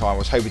track in time. I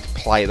was hoping to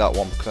play that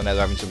one because I know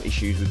they're having some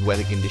issues with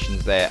weather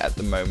conditions there at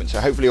the moment. So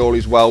hopefully all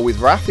is well with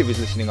Wrath if he's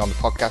listening on the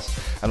podcast,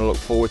 and I look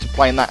forward to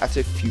playing that at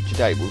a future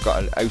date. We've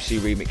got an OC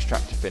remix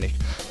track to finish.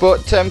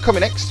 But coming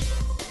next,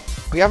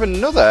 we have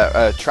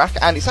another track,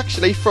 and it's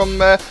actually from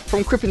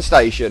Crippen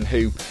Station,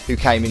 who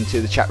came into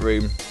the chat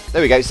room.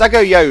 There we go,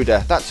 Zago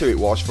Yoda, that's who it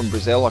was, from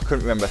Brazil. I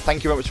couldn't remember.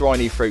 Thank you very much to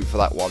Rainy Fruit for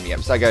that one. Yep,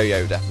 Zago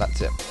Yoda,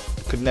 that's it.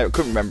 Couldn't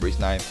remember his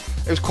name.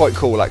 It was quite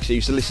cool actually. I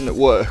used to listen at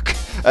work,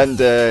 and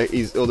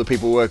all the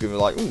people working were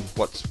like, "Ooh,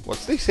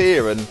 what's this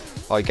here?" And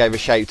I gave a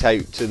shout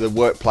out to the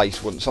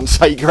workplace once on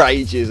Sega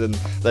Ages, and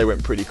they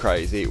went pretty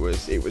crazy. It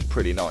was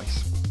pretty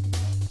nice.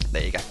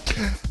 There you go.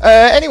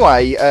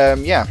 Anyway,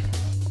 yeah.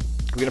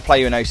 We're going to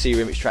play you an OC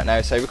remix track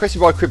now. So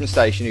requested by Crippen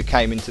Station, who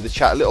came into the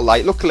chat a little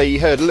late. Luckily he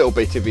heard a little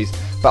bit of his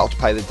Battle to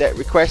Pay the Debt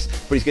request,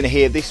 but he's going to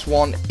hear this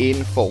one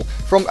in full.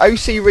 From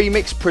OC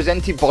Remix,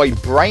 presented by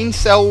Brain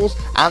Cells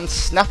and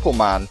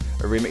Snappleman,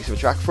 a remix of a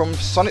track from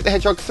Sonic the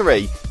Hedgehog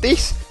 3.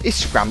 This is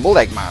Scrambled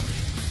Eggman.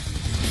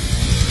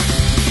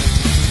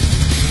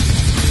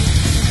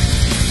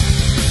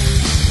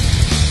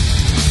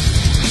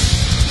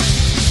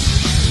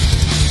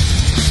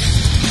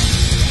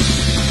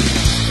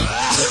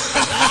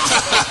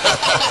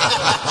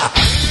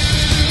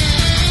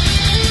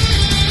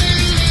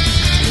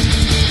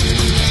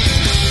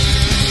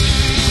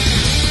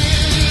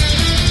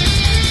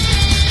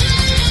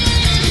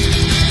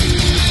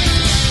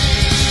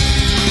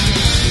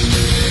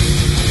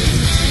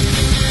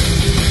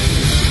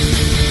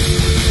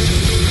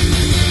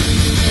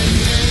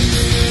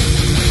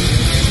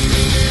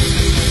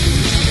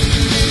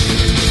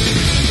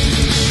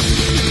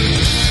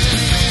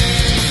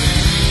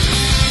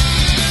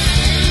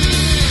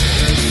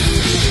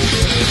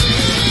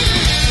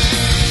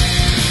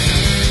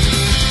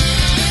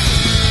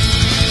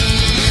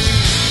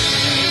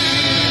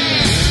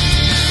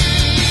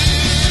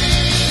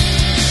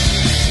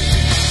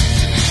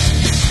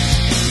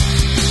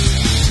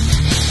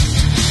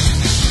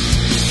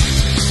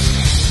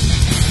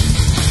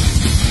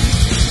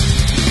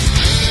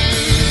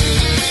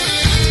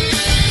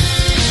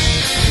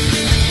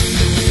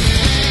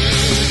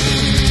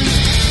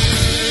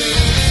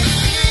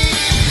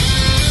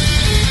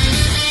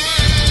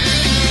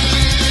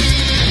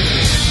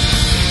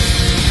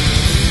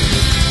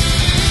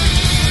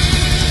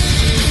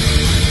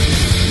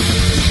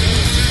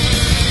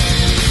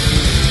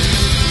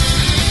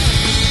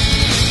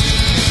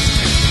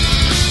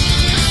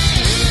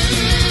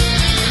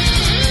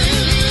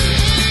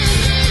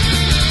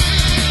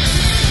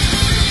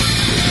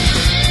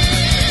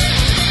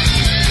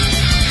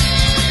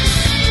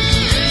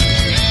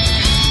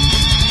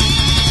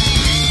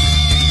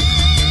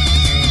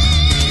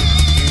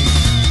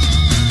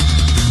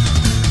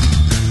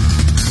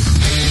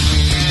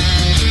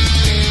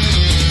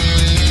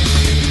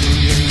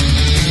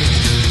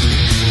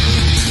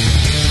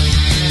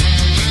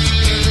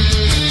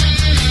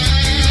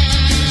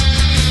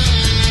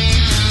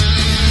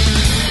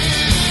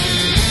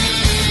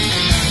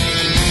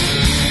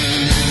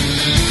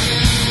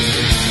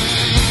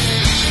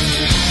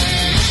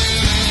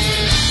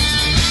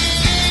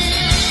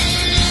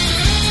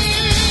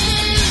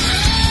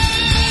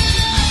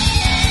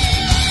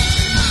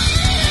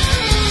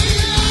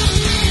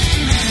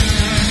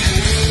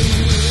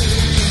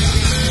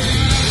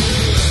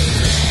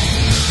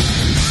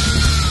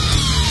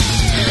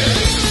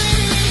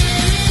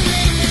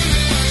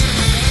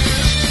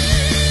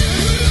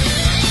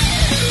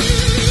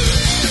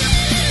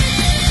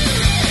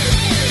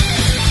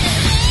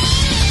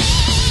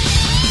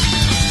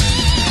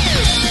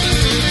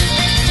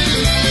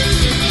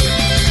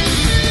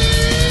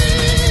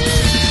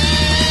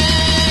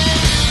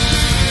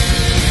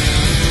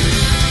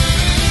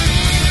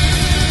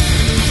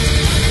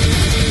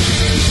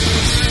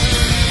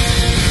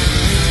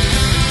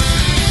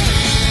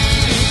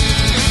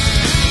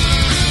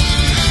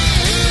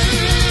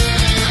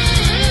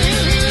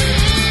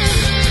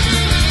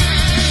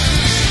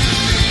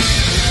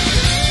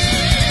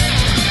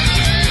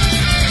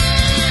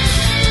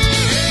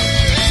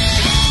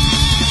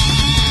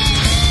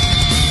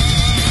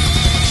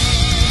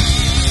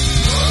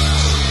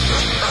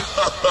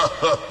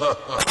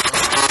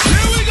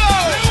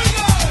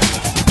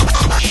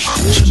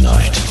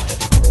 tonight.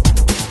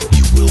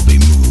 You will be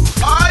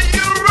moved. Are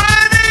you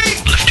ready?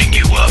 Lifting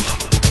you up.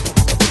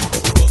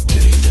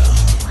 Getting down.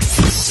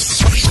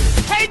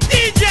 Hey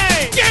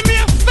DJ, give me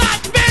a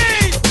fat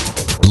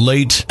beat!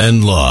 Late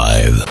and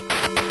live.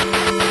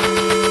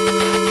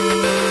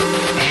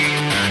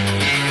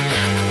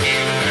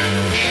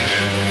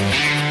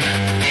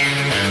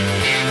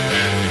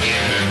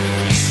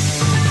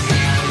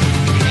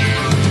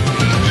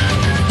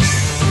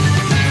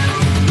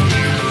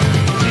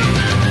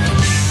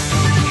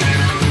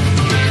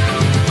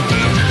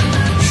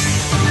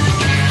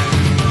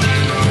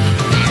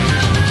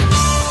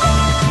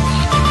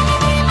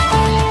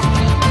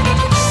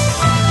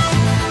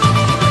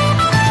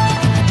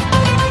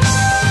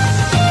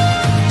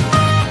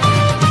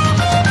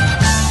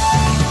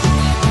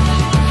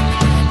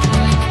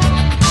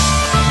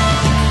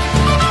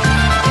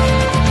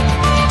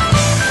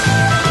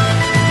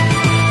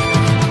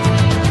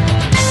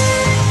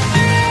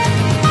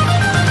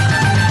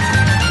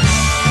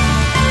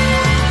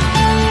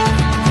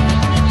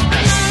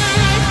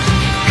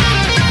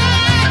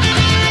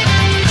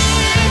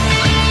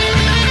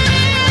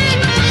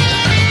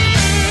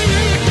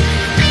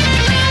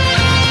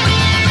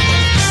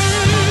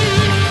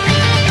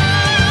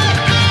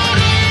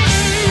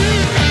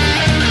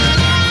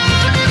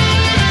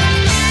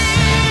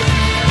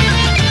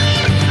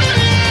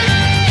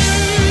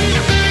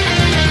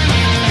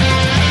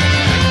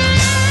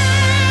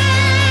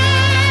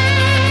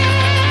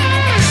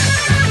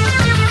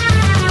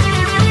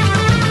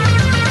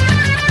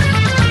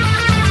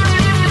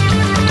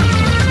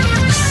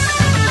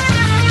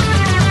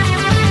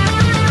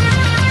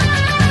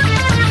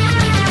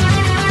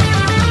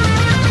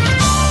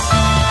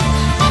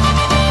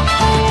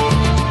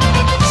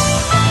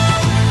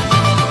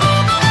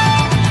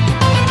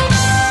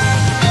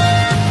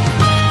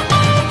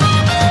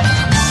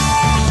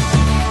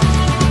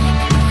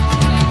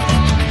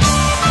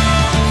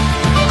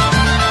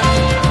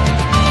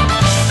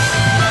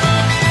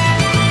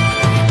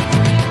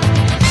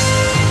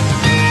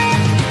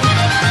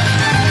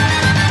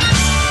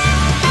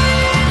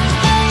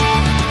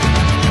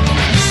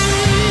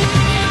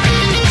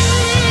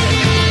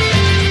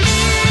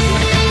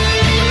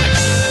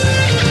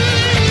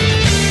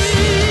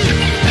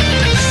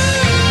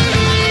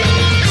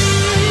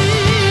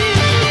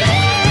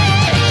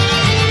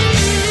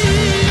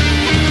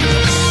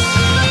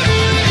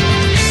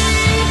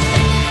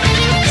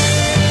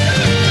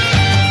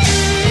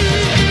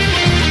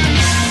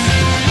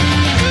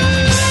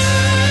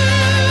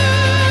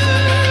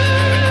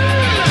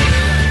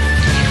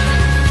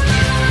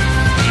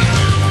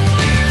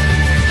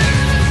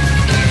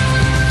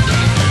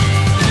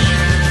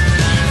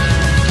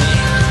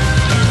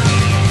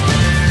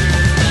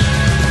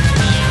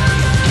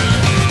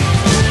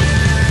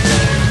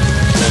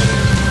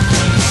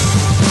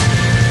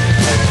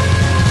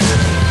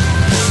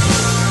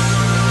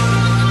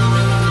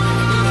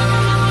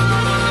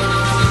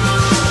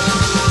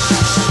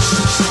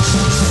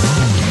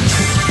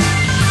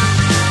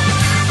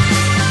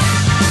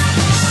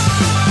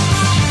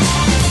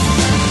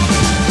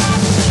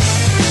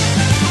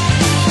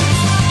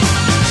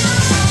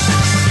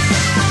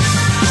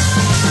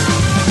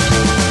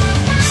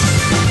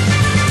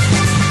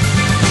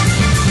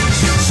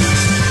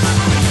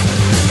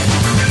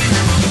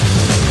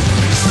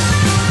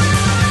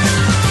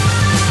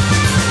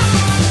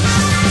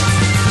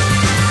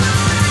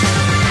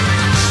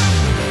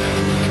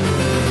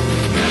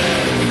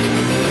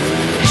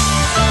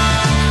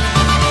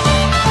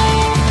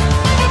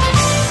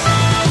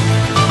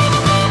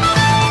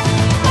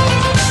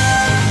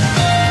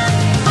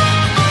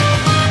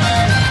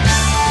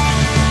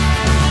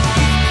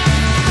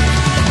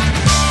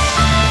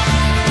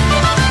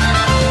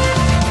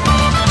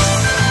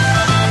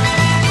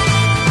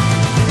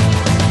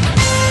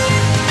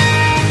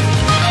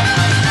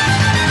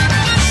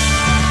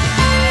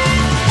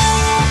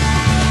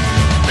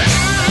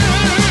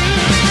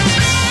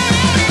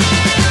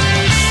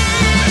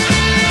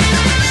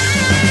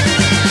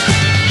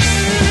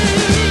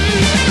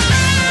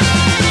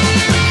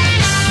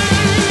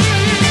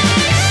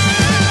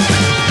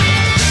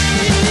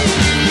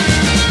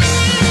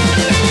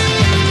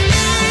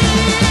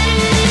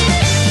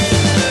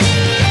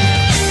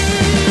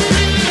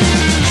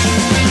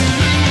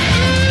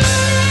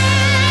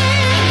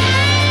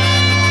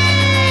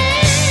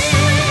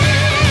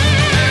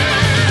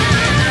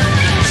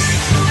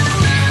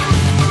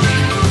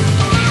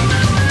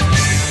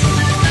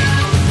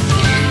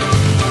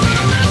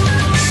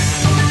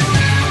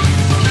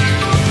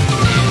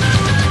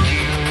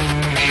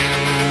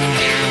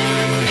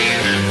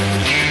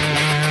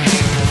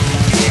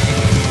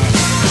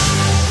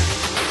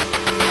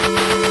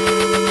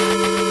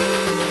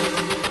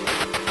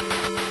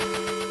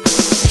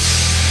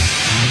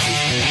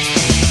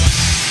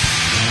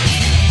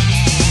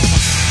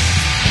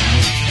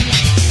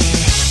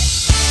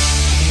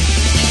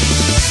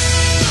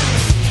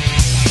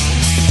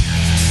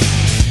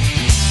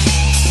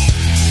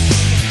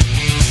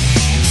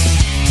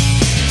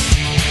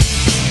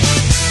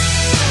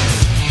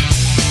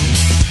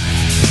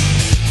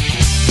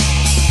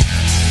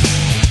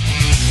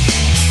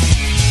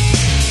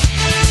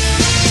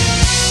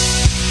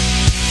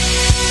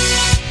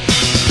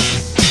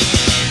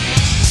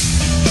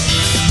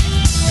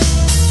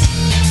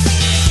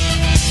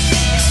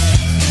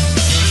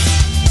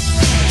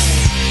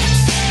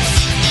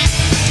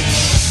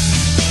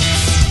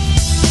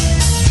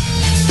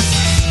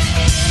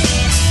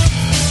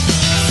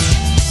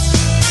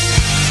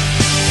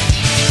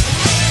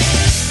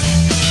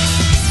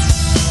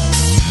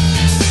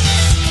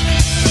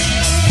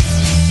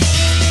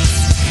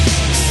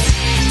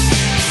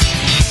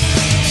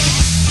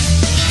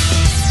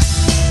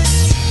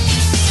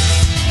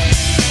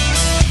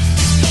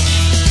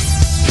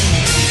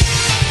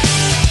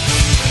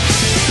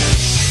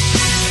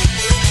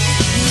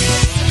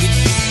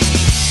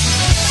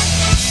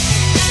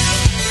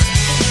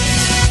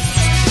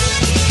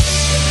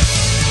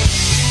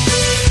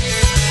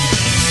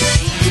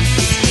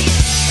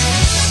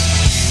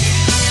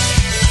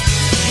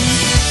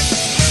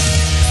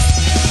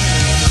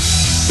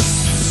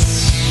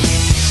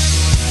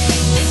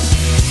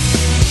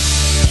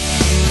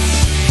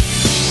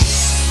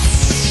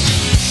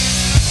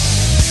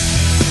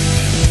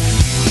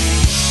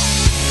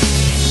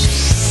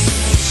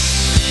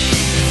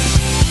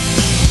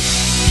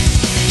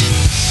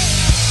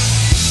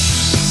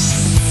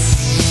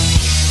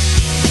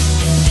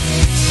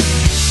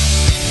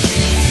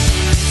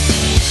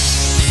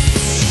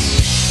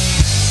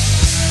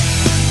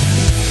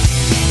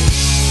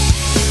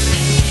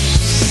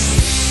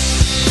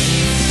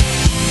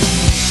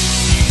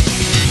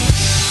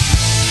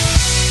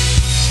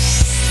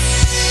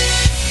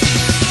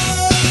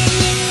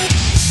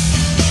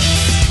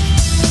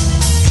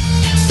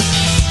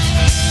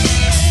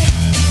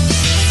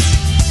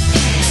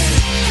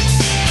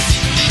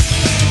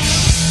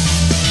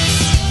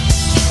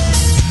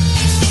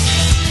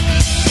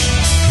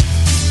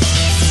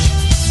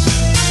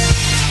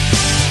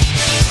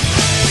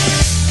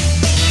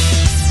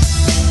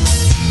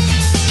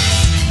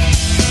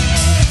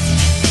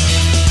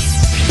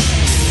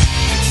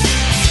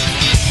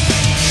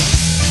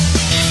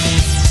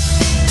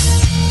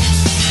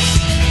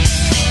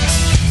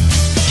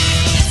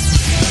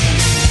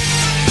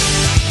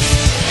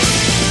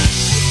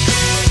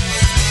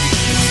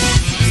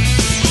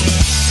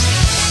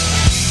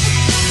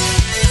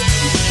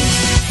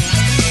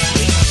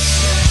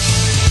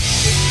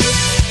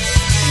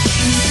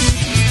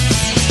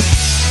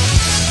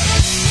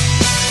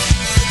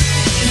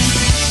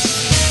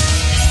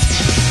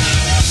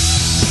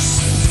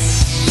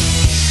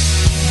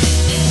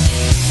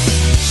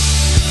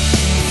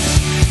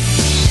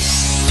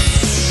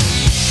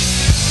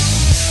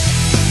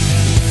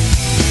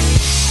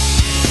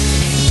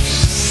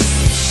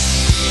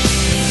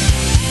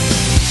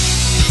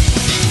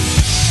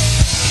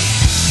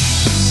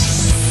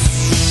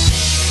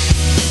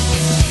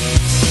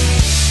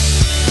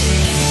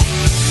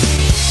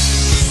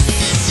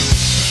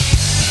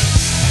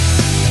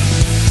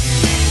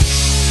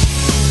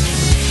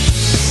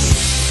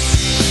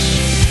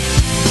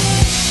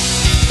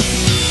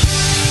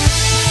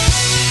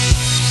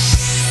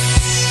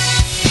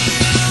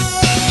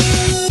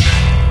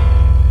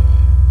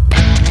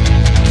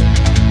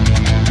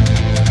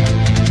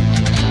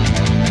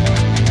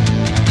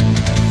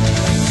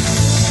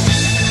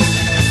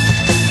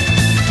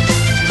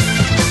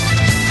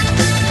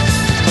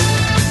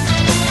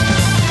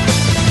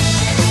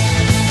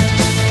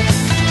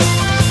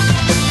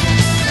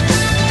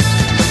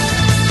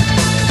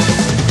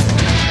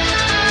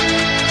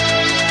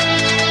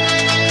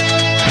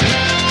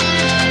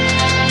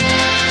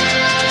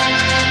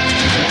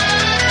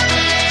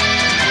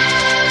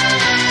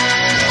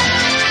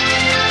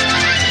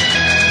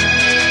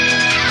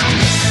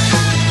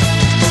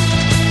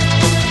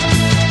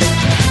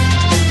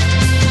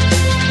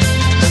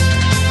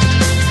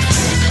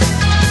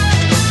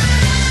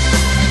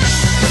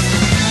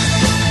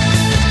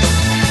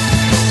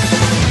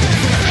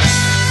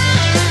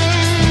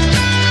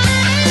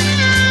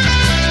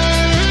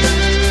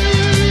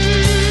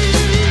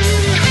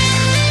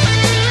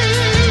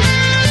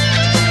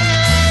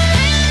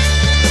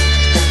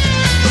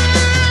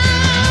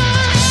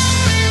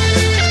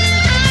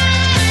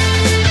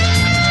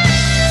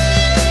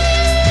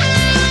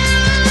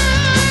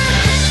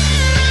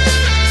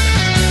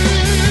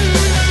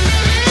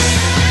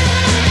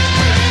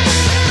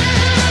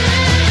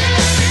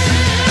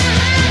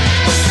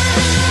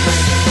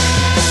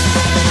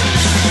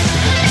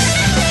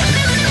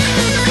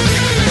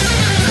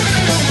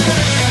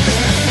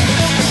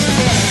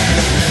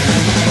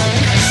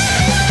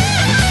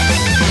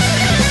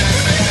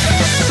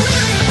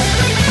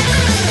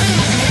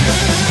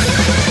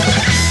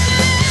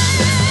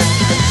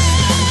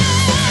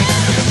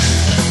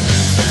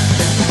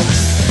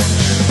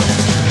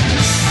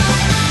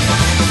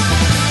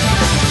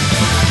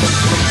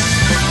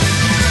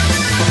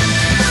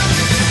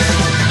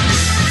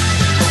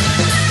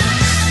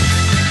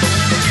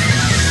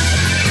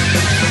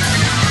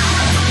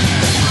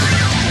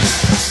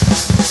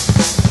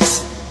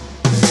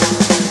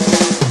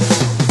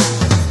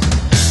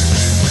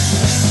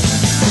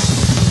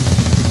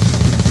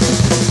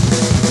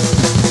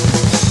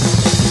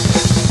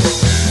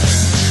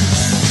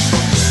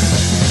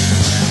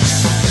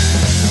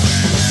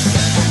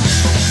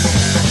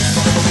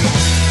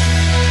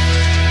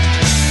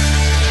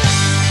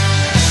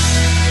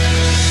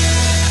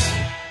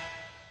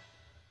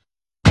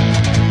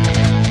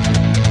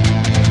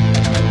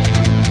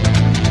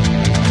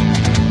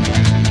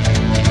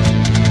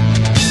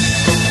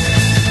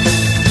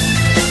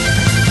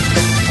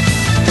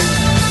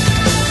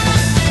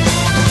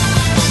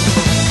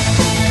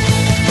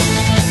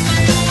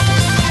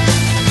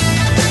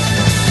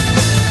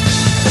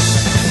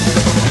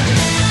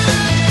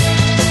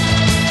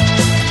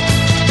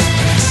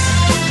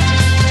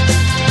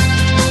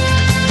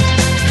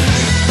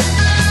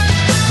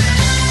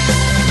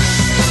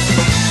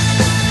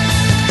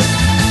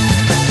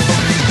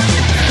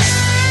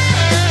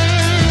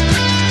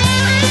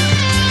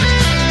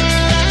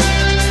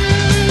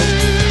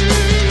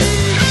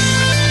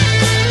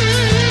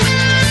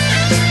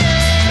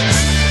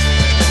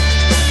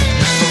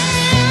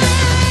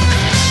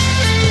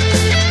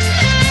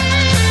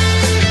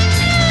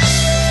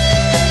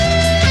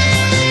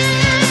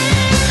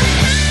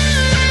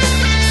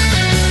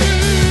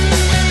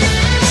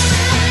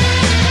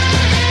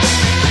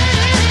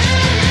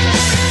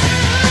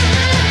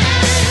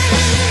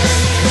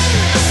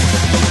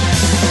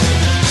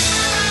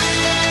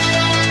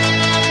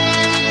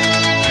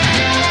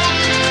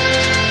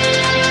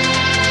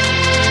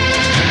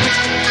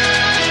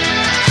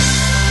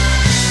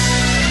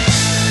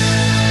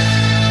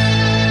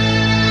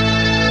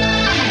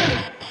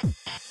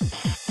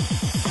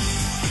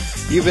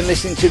 You've been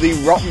listening to the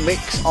rock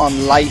mix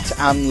on Late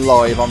and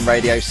Live on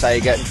Radio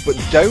Sega, but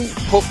don't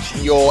put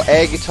your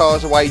air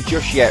guitars away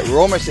just yet. We're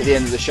almost at the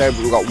end of the show,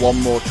 but we've got one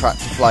more track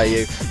to play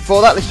you.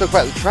 Before that, let's talk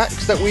about the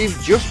tracks that we've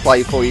just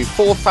played for you.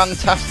 4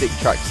 fantastic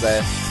tracks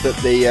there that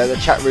the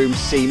chat room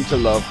seemed to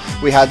love.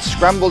 We had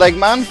Scrambled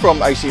Eggman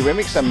from OC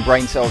Remix and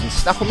Brain Cells and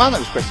Snapperman, that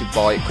was requested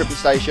by Crippen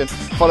Station,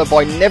 followed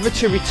by Never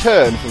to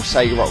Return from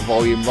Sega Rock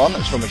Volume 1,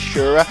 that's from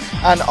Ashura,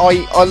 and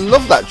I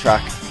love that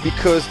track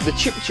because the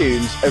chip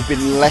tunes have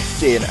been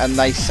left in and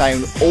they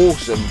sound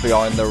awesome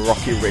behind the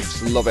rocky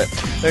riffs. Love it.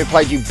 Then we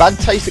played you Bad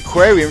Taste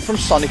Aquarium from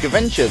Sonic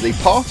Adventure, the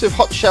part of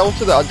Hot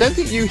Shelter that I don't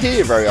think you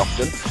hear very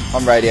often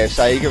on Radio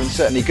Sega, and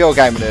certainly Girl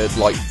Gamer Nerd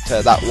liked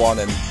that one,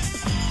 and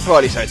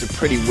rightly so, it's a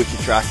pretty wicked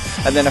track.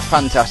 And then a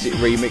fantastic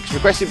remix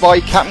requested by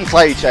Captain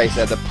Cloud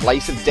Chaser, The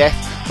Place of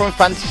Death from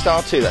Phantasy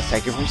Star 2, that's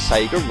taken from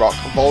Sega Rock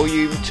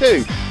Volume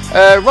 2.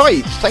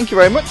 Right, thank you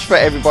very much for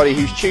everybody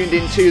who's tuned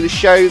into the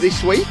show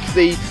this week.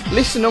 The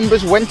listen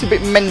numbers went a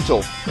bit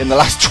mental in the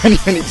last 20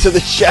 minutes of the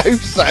show,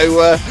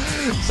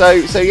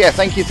 so yeah,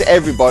 thank you to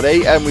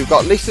everybody. And we've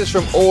got listeners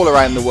from all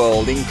around the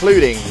world,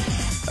 including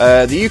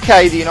the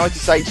UK, the United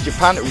States,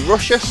 Japan,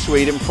 Russia,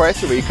 Sweden,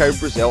 Puerto Rico,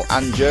 Brazil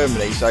and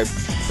Germany. So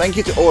thank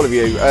you to all of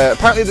you.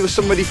 Apparently there was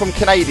somebody from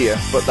Canada,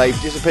 but they've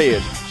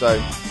disappeared,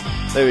 so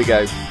there we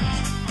go.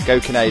 Go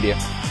Canada.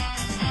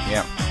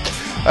 Yeah.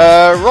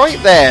 Right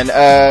then,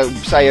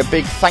 say a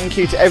big thank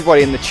you to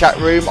everybody in the chat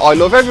room. I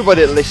love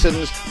everybody that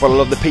listens, but I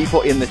love the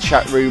people in the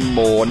chat room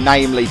more,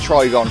 namely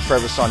Trigon,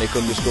 Forever Sonic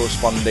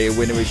 _Spondy,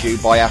 Winner Is You,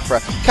 Biafra,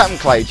 Captain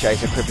Cloud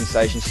Chaser, Crippen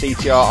Station,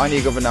 CTR, I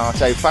Need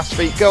Governato, Fast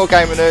Feet, Girl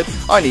Gamer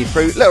Nerd, I Need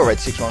Fruit, Little Red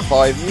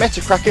 615,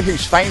 Metacracker,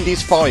 who's found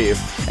his 5,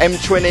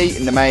 M20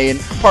 in the main,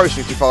 Pyrus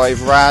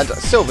 55, Rad,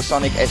 Silver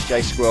Sonic,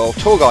 SJ Squirrel,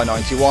 Tall Guy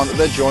 91,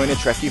 The Joiner,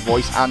 Trekkie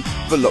Voice, and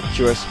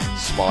Voluptuous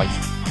Spy.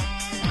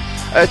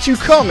 To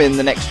come in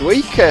the next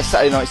week,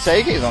 Saturday Night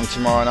Sega is on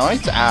tomorrow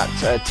night at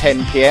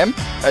 10 PM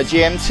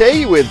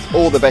GMT with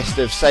all the best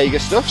of Sega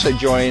stuff, so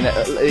join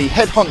the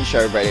head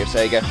honcho of Radio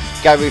Sega,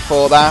 Gary,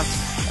 for that.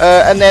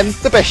 And then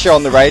the best show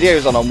on the radio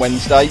is on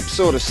Wednesday,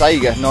 Sword of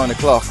Sega, 9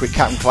 o'clock with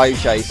Captain Cloud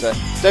Chaser.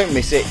 Don't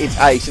miss it, it's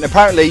ace, and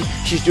apparently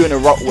she's doing a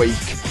rock week.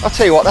 I'll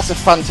tell you what, that's a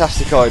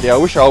fantastic idea. I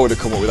wish I would have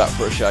come up with that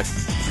for a show.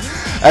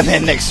 And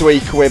then next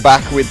week we're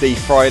back with the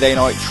Friday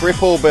night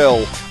triple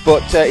bill.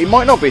 But it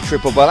might not be a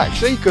triple bill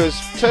actually, because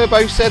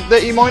Turbo said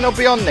that he might not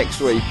be on next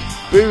week.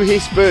 Boo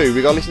hiss boo,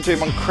 we got to listen to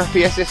him on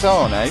crappy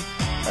SSR now.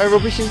 How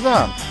rubbish is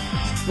that?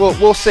 Well,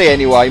 we'll see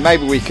anyway,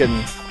 maybe we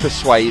can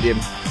persuade him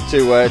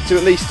to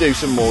at least do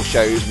some more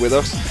shows with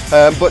us.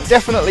 But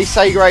definitely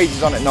Sega Age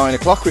is on at 9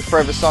 o'clock with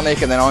Forever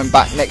Sonic, and then I'm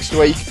back next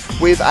week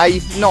with a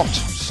not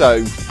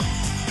so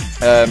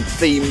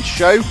themed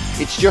show.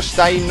 It's just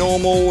a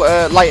normal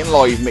late and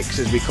live mix,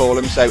 as we call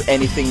them, so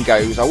anything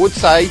goes. I would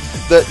say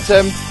that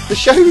the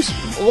show's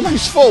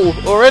almost full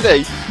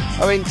already.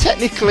 I mean,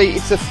 technically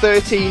it's a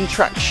 13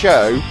 track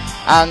show,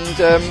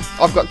 and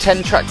I've got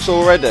 10 tracks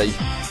already,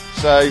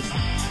 so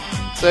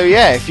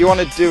yeah, if you want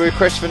to do a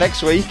request for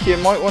next week, you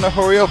might want to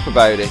hurry up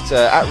about it.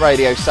 At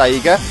Radio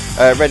Sega,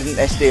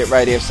 ResidentSD at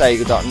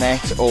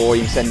radiosega.net, or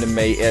you can send them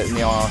me in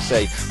the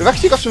IRC. We've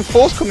actually got some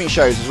forthcoming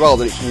shows as well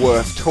that it's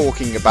worth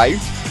talking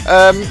about.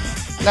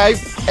 Now,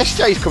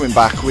 SJ's coming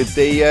back with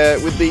the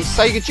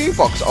Sega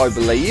Jukebox, I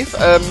believe.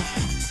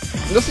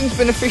 Nothing's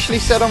been officially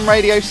said on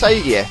Radio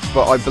Sega yet,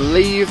 but I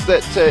believe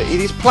that it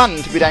is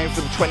planned to be down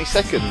for the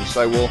 22nd,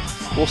 so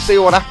we'll see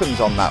what happens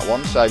on that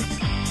one. So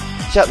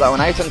check that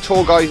one out. And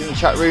Tall Guys in the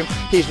chat room,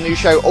 his new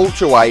show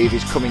Ultra Wave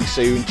is coming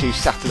soon to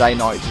Saturday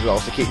nights as well,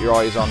 so keep your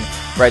eyes on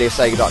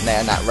radiosega.net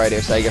and at Radio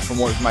Sega for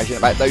more information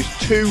about those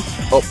 2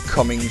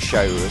 upcoming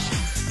shows.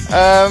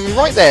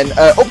 Right then,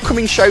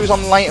 upcoming shows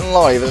on Late and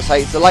Live. As I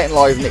say, it's the Late and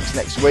Live mix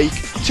next week.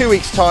 2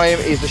 weeks time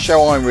is the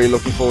show I'm really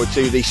looking forward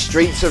to, the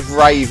Streets of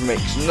Rave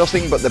mix.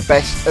 Nothing but the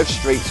best of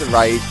Streets of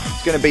Rave.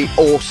 It's going to be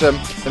awesome.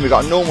 Then we've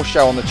got a normal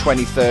show on the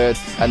 23rd,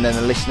 and then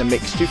a listener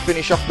mix to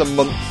finish off the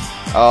month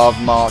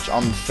of March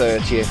on the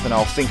 30th, and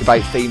I'll think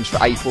about themes for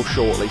April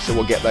shortly, so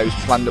we'll get those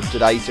planned up to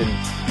date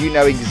and you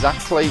know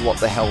exactly what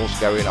the hell's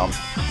going on.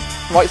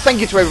 Right, thank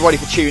you to everybody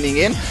for tuning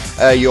in.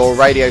 Your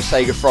Radio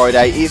Sega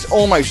Friday is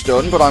almost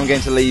done, but I'm going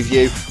to leave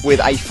you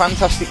with a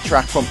fantastic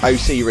track from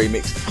OC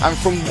Remix, and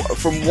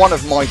from one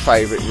of my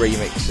favourite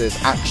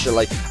remixes,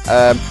 actually.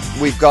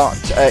 We've got,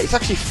 it's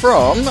actually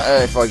from,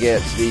 if I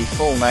get the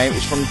full name,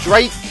 it's from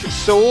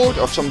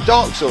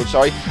Dark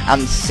Sword,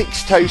 and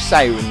Six Toe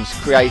Sounds,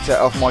 creator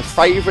of my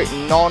favourite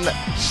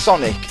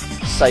non-Sonic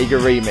Sega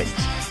remix.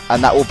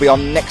 And that will be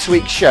on next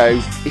week's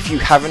show. If you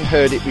haven't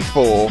heard it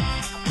before,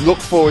 look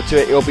forward to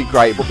it, it'll be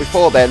great. But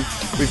before then,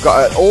 we've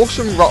got an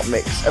awesome rock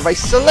mix of a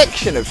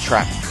selection of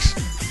tracks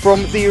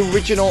from the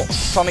original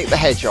Sonic the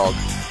Hedgehog.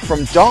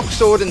 From Dark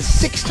Sword and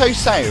Six Toe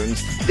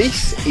Sounds,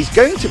 this is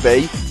going to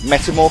be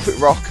Metamorphic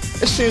Rock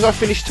as soon as I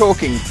finish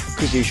talking,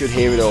 because you should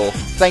hear it all.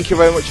 Thank you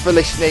very much for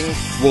listening.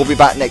 We'll be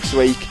back next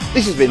week.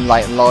 This has been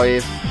Late and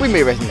Live with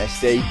me, Resident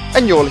SD,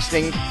 and you're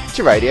listening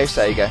to Radio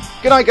Sega.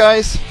 Good night,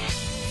 guys.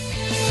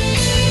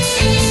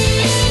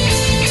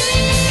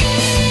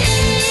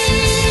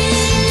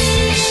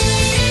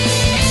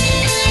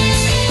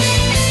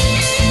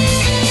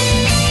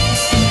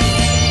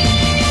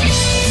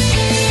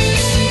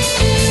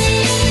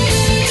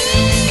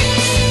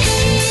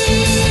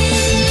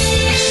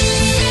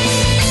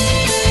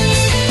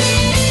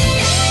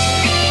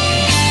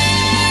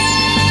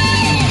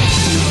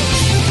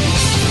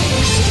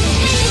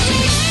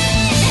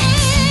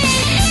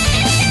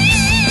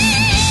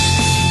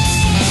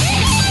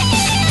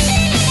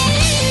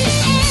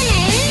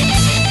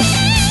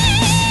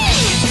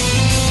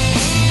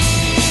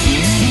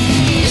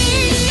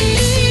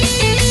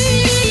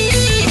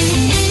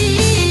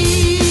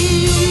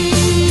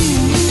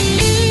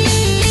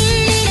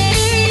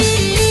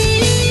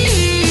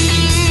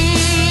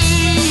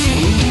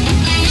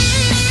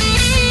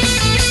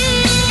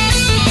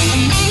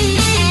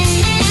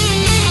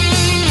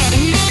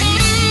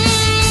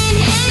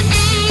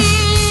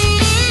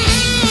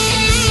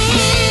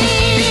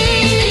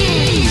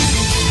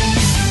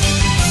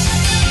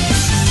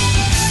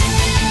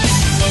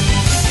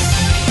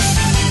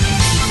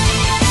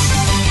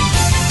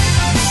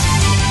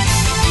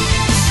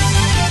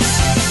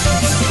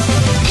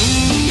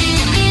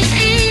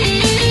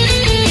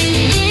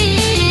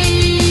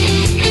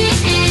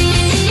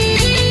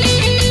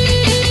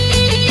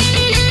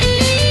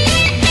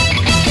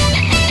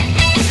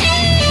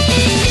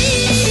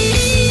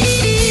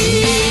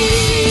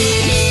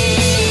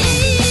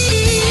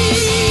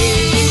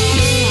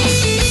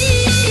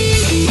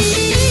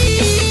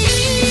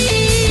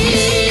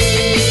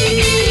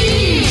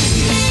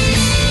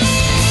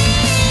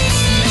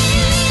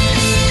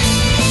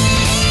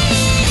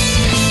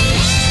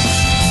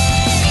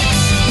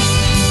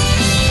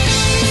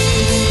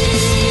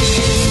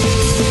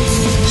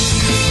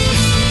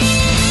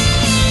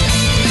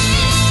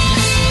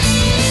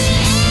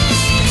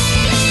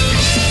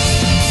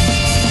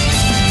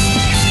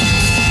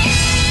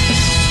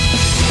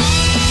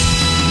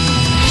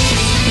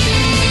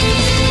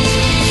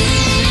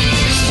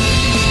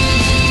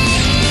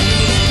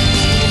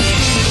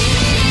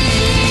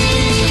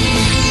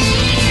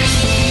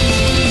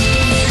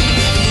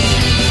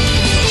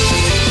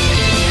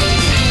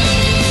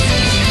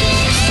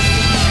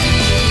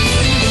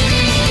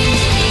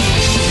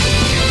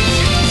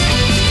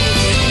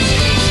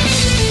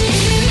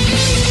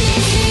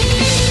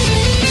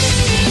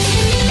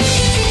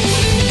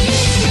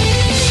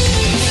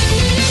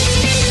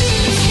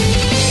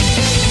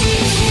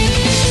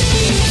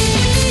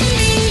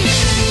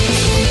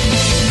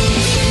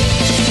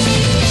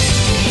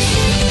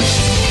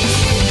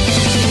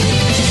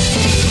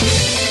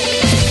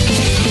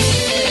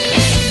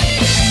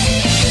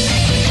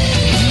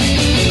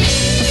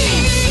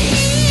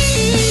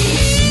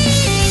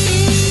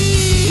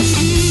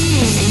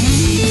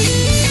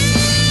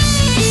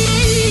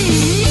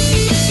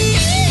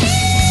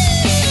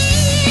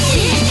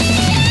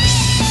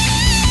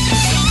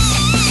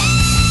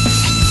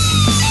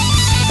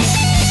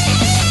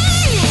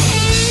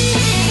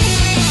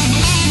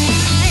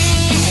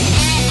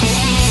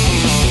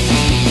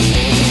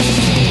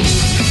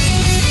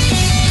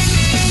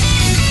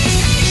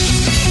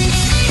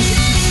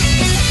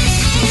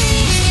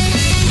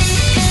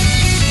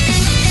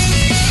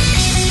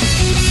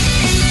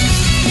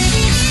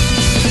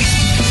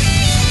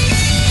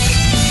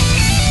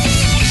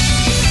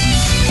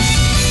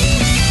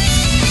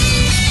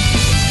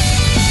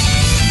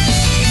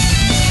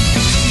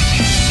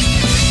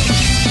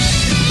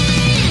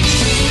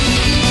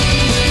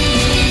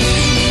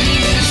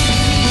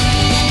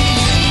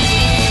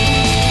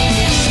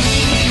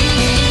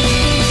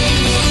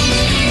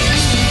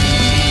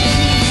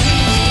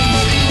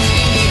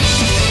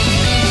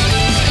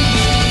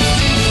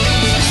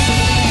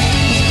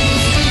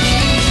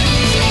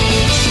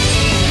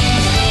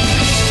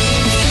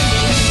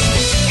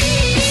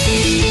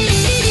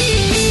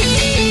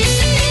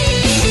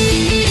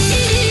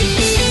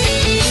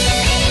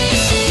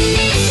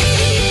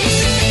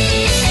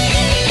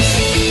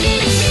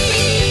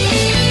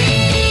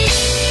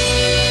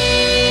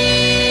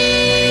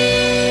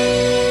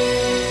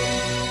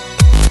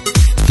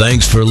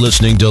 Thanks for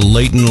listening to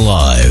Leighton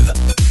Live.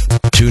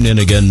 Tune in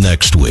again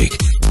next week,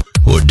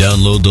 or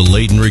download the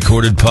Leighton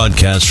recorded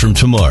podcast from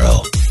tomorrow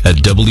at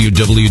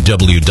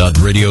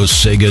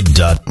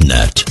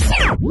www.radiosega.net.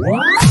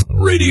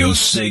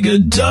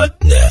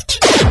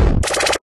 Radiosega.net.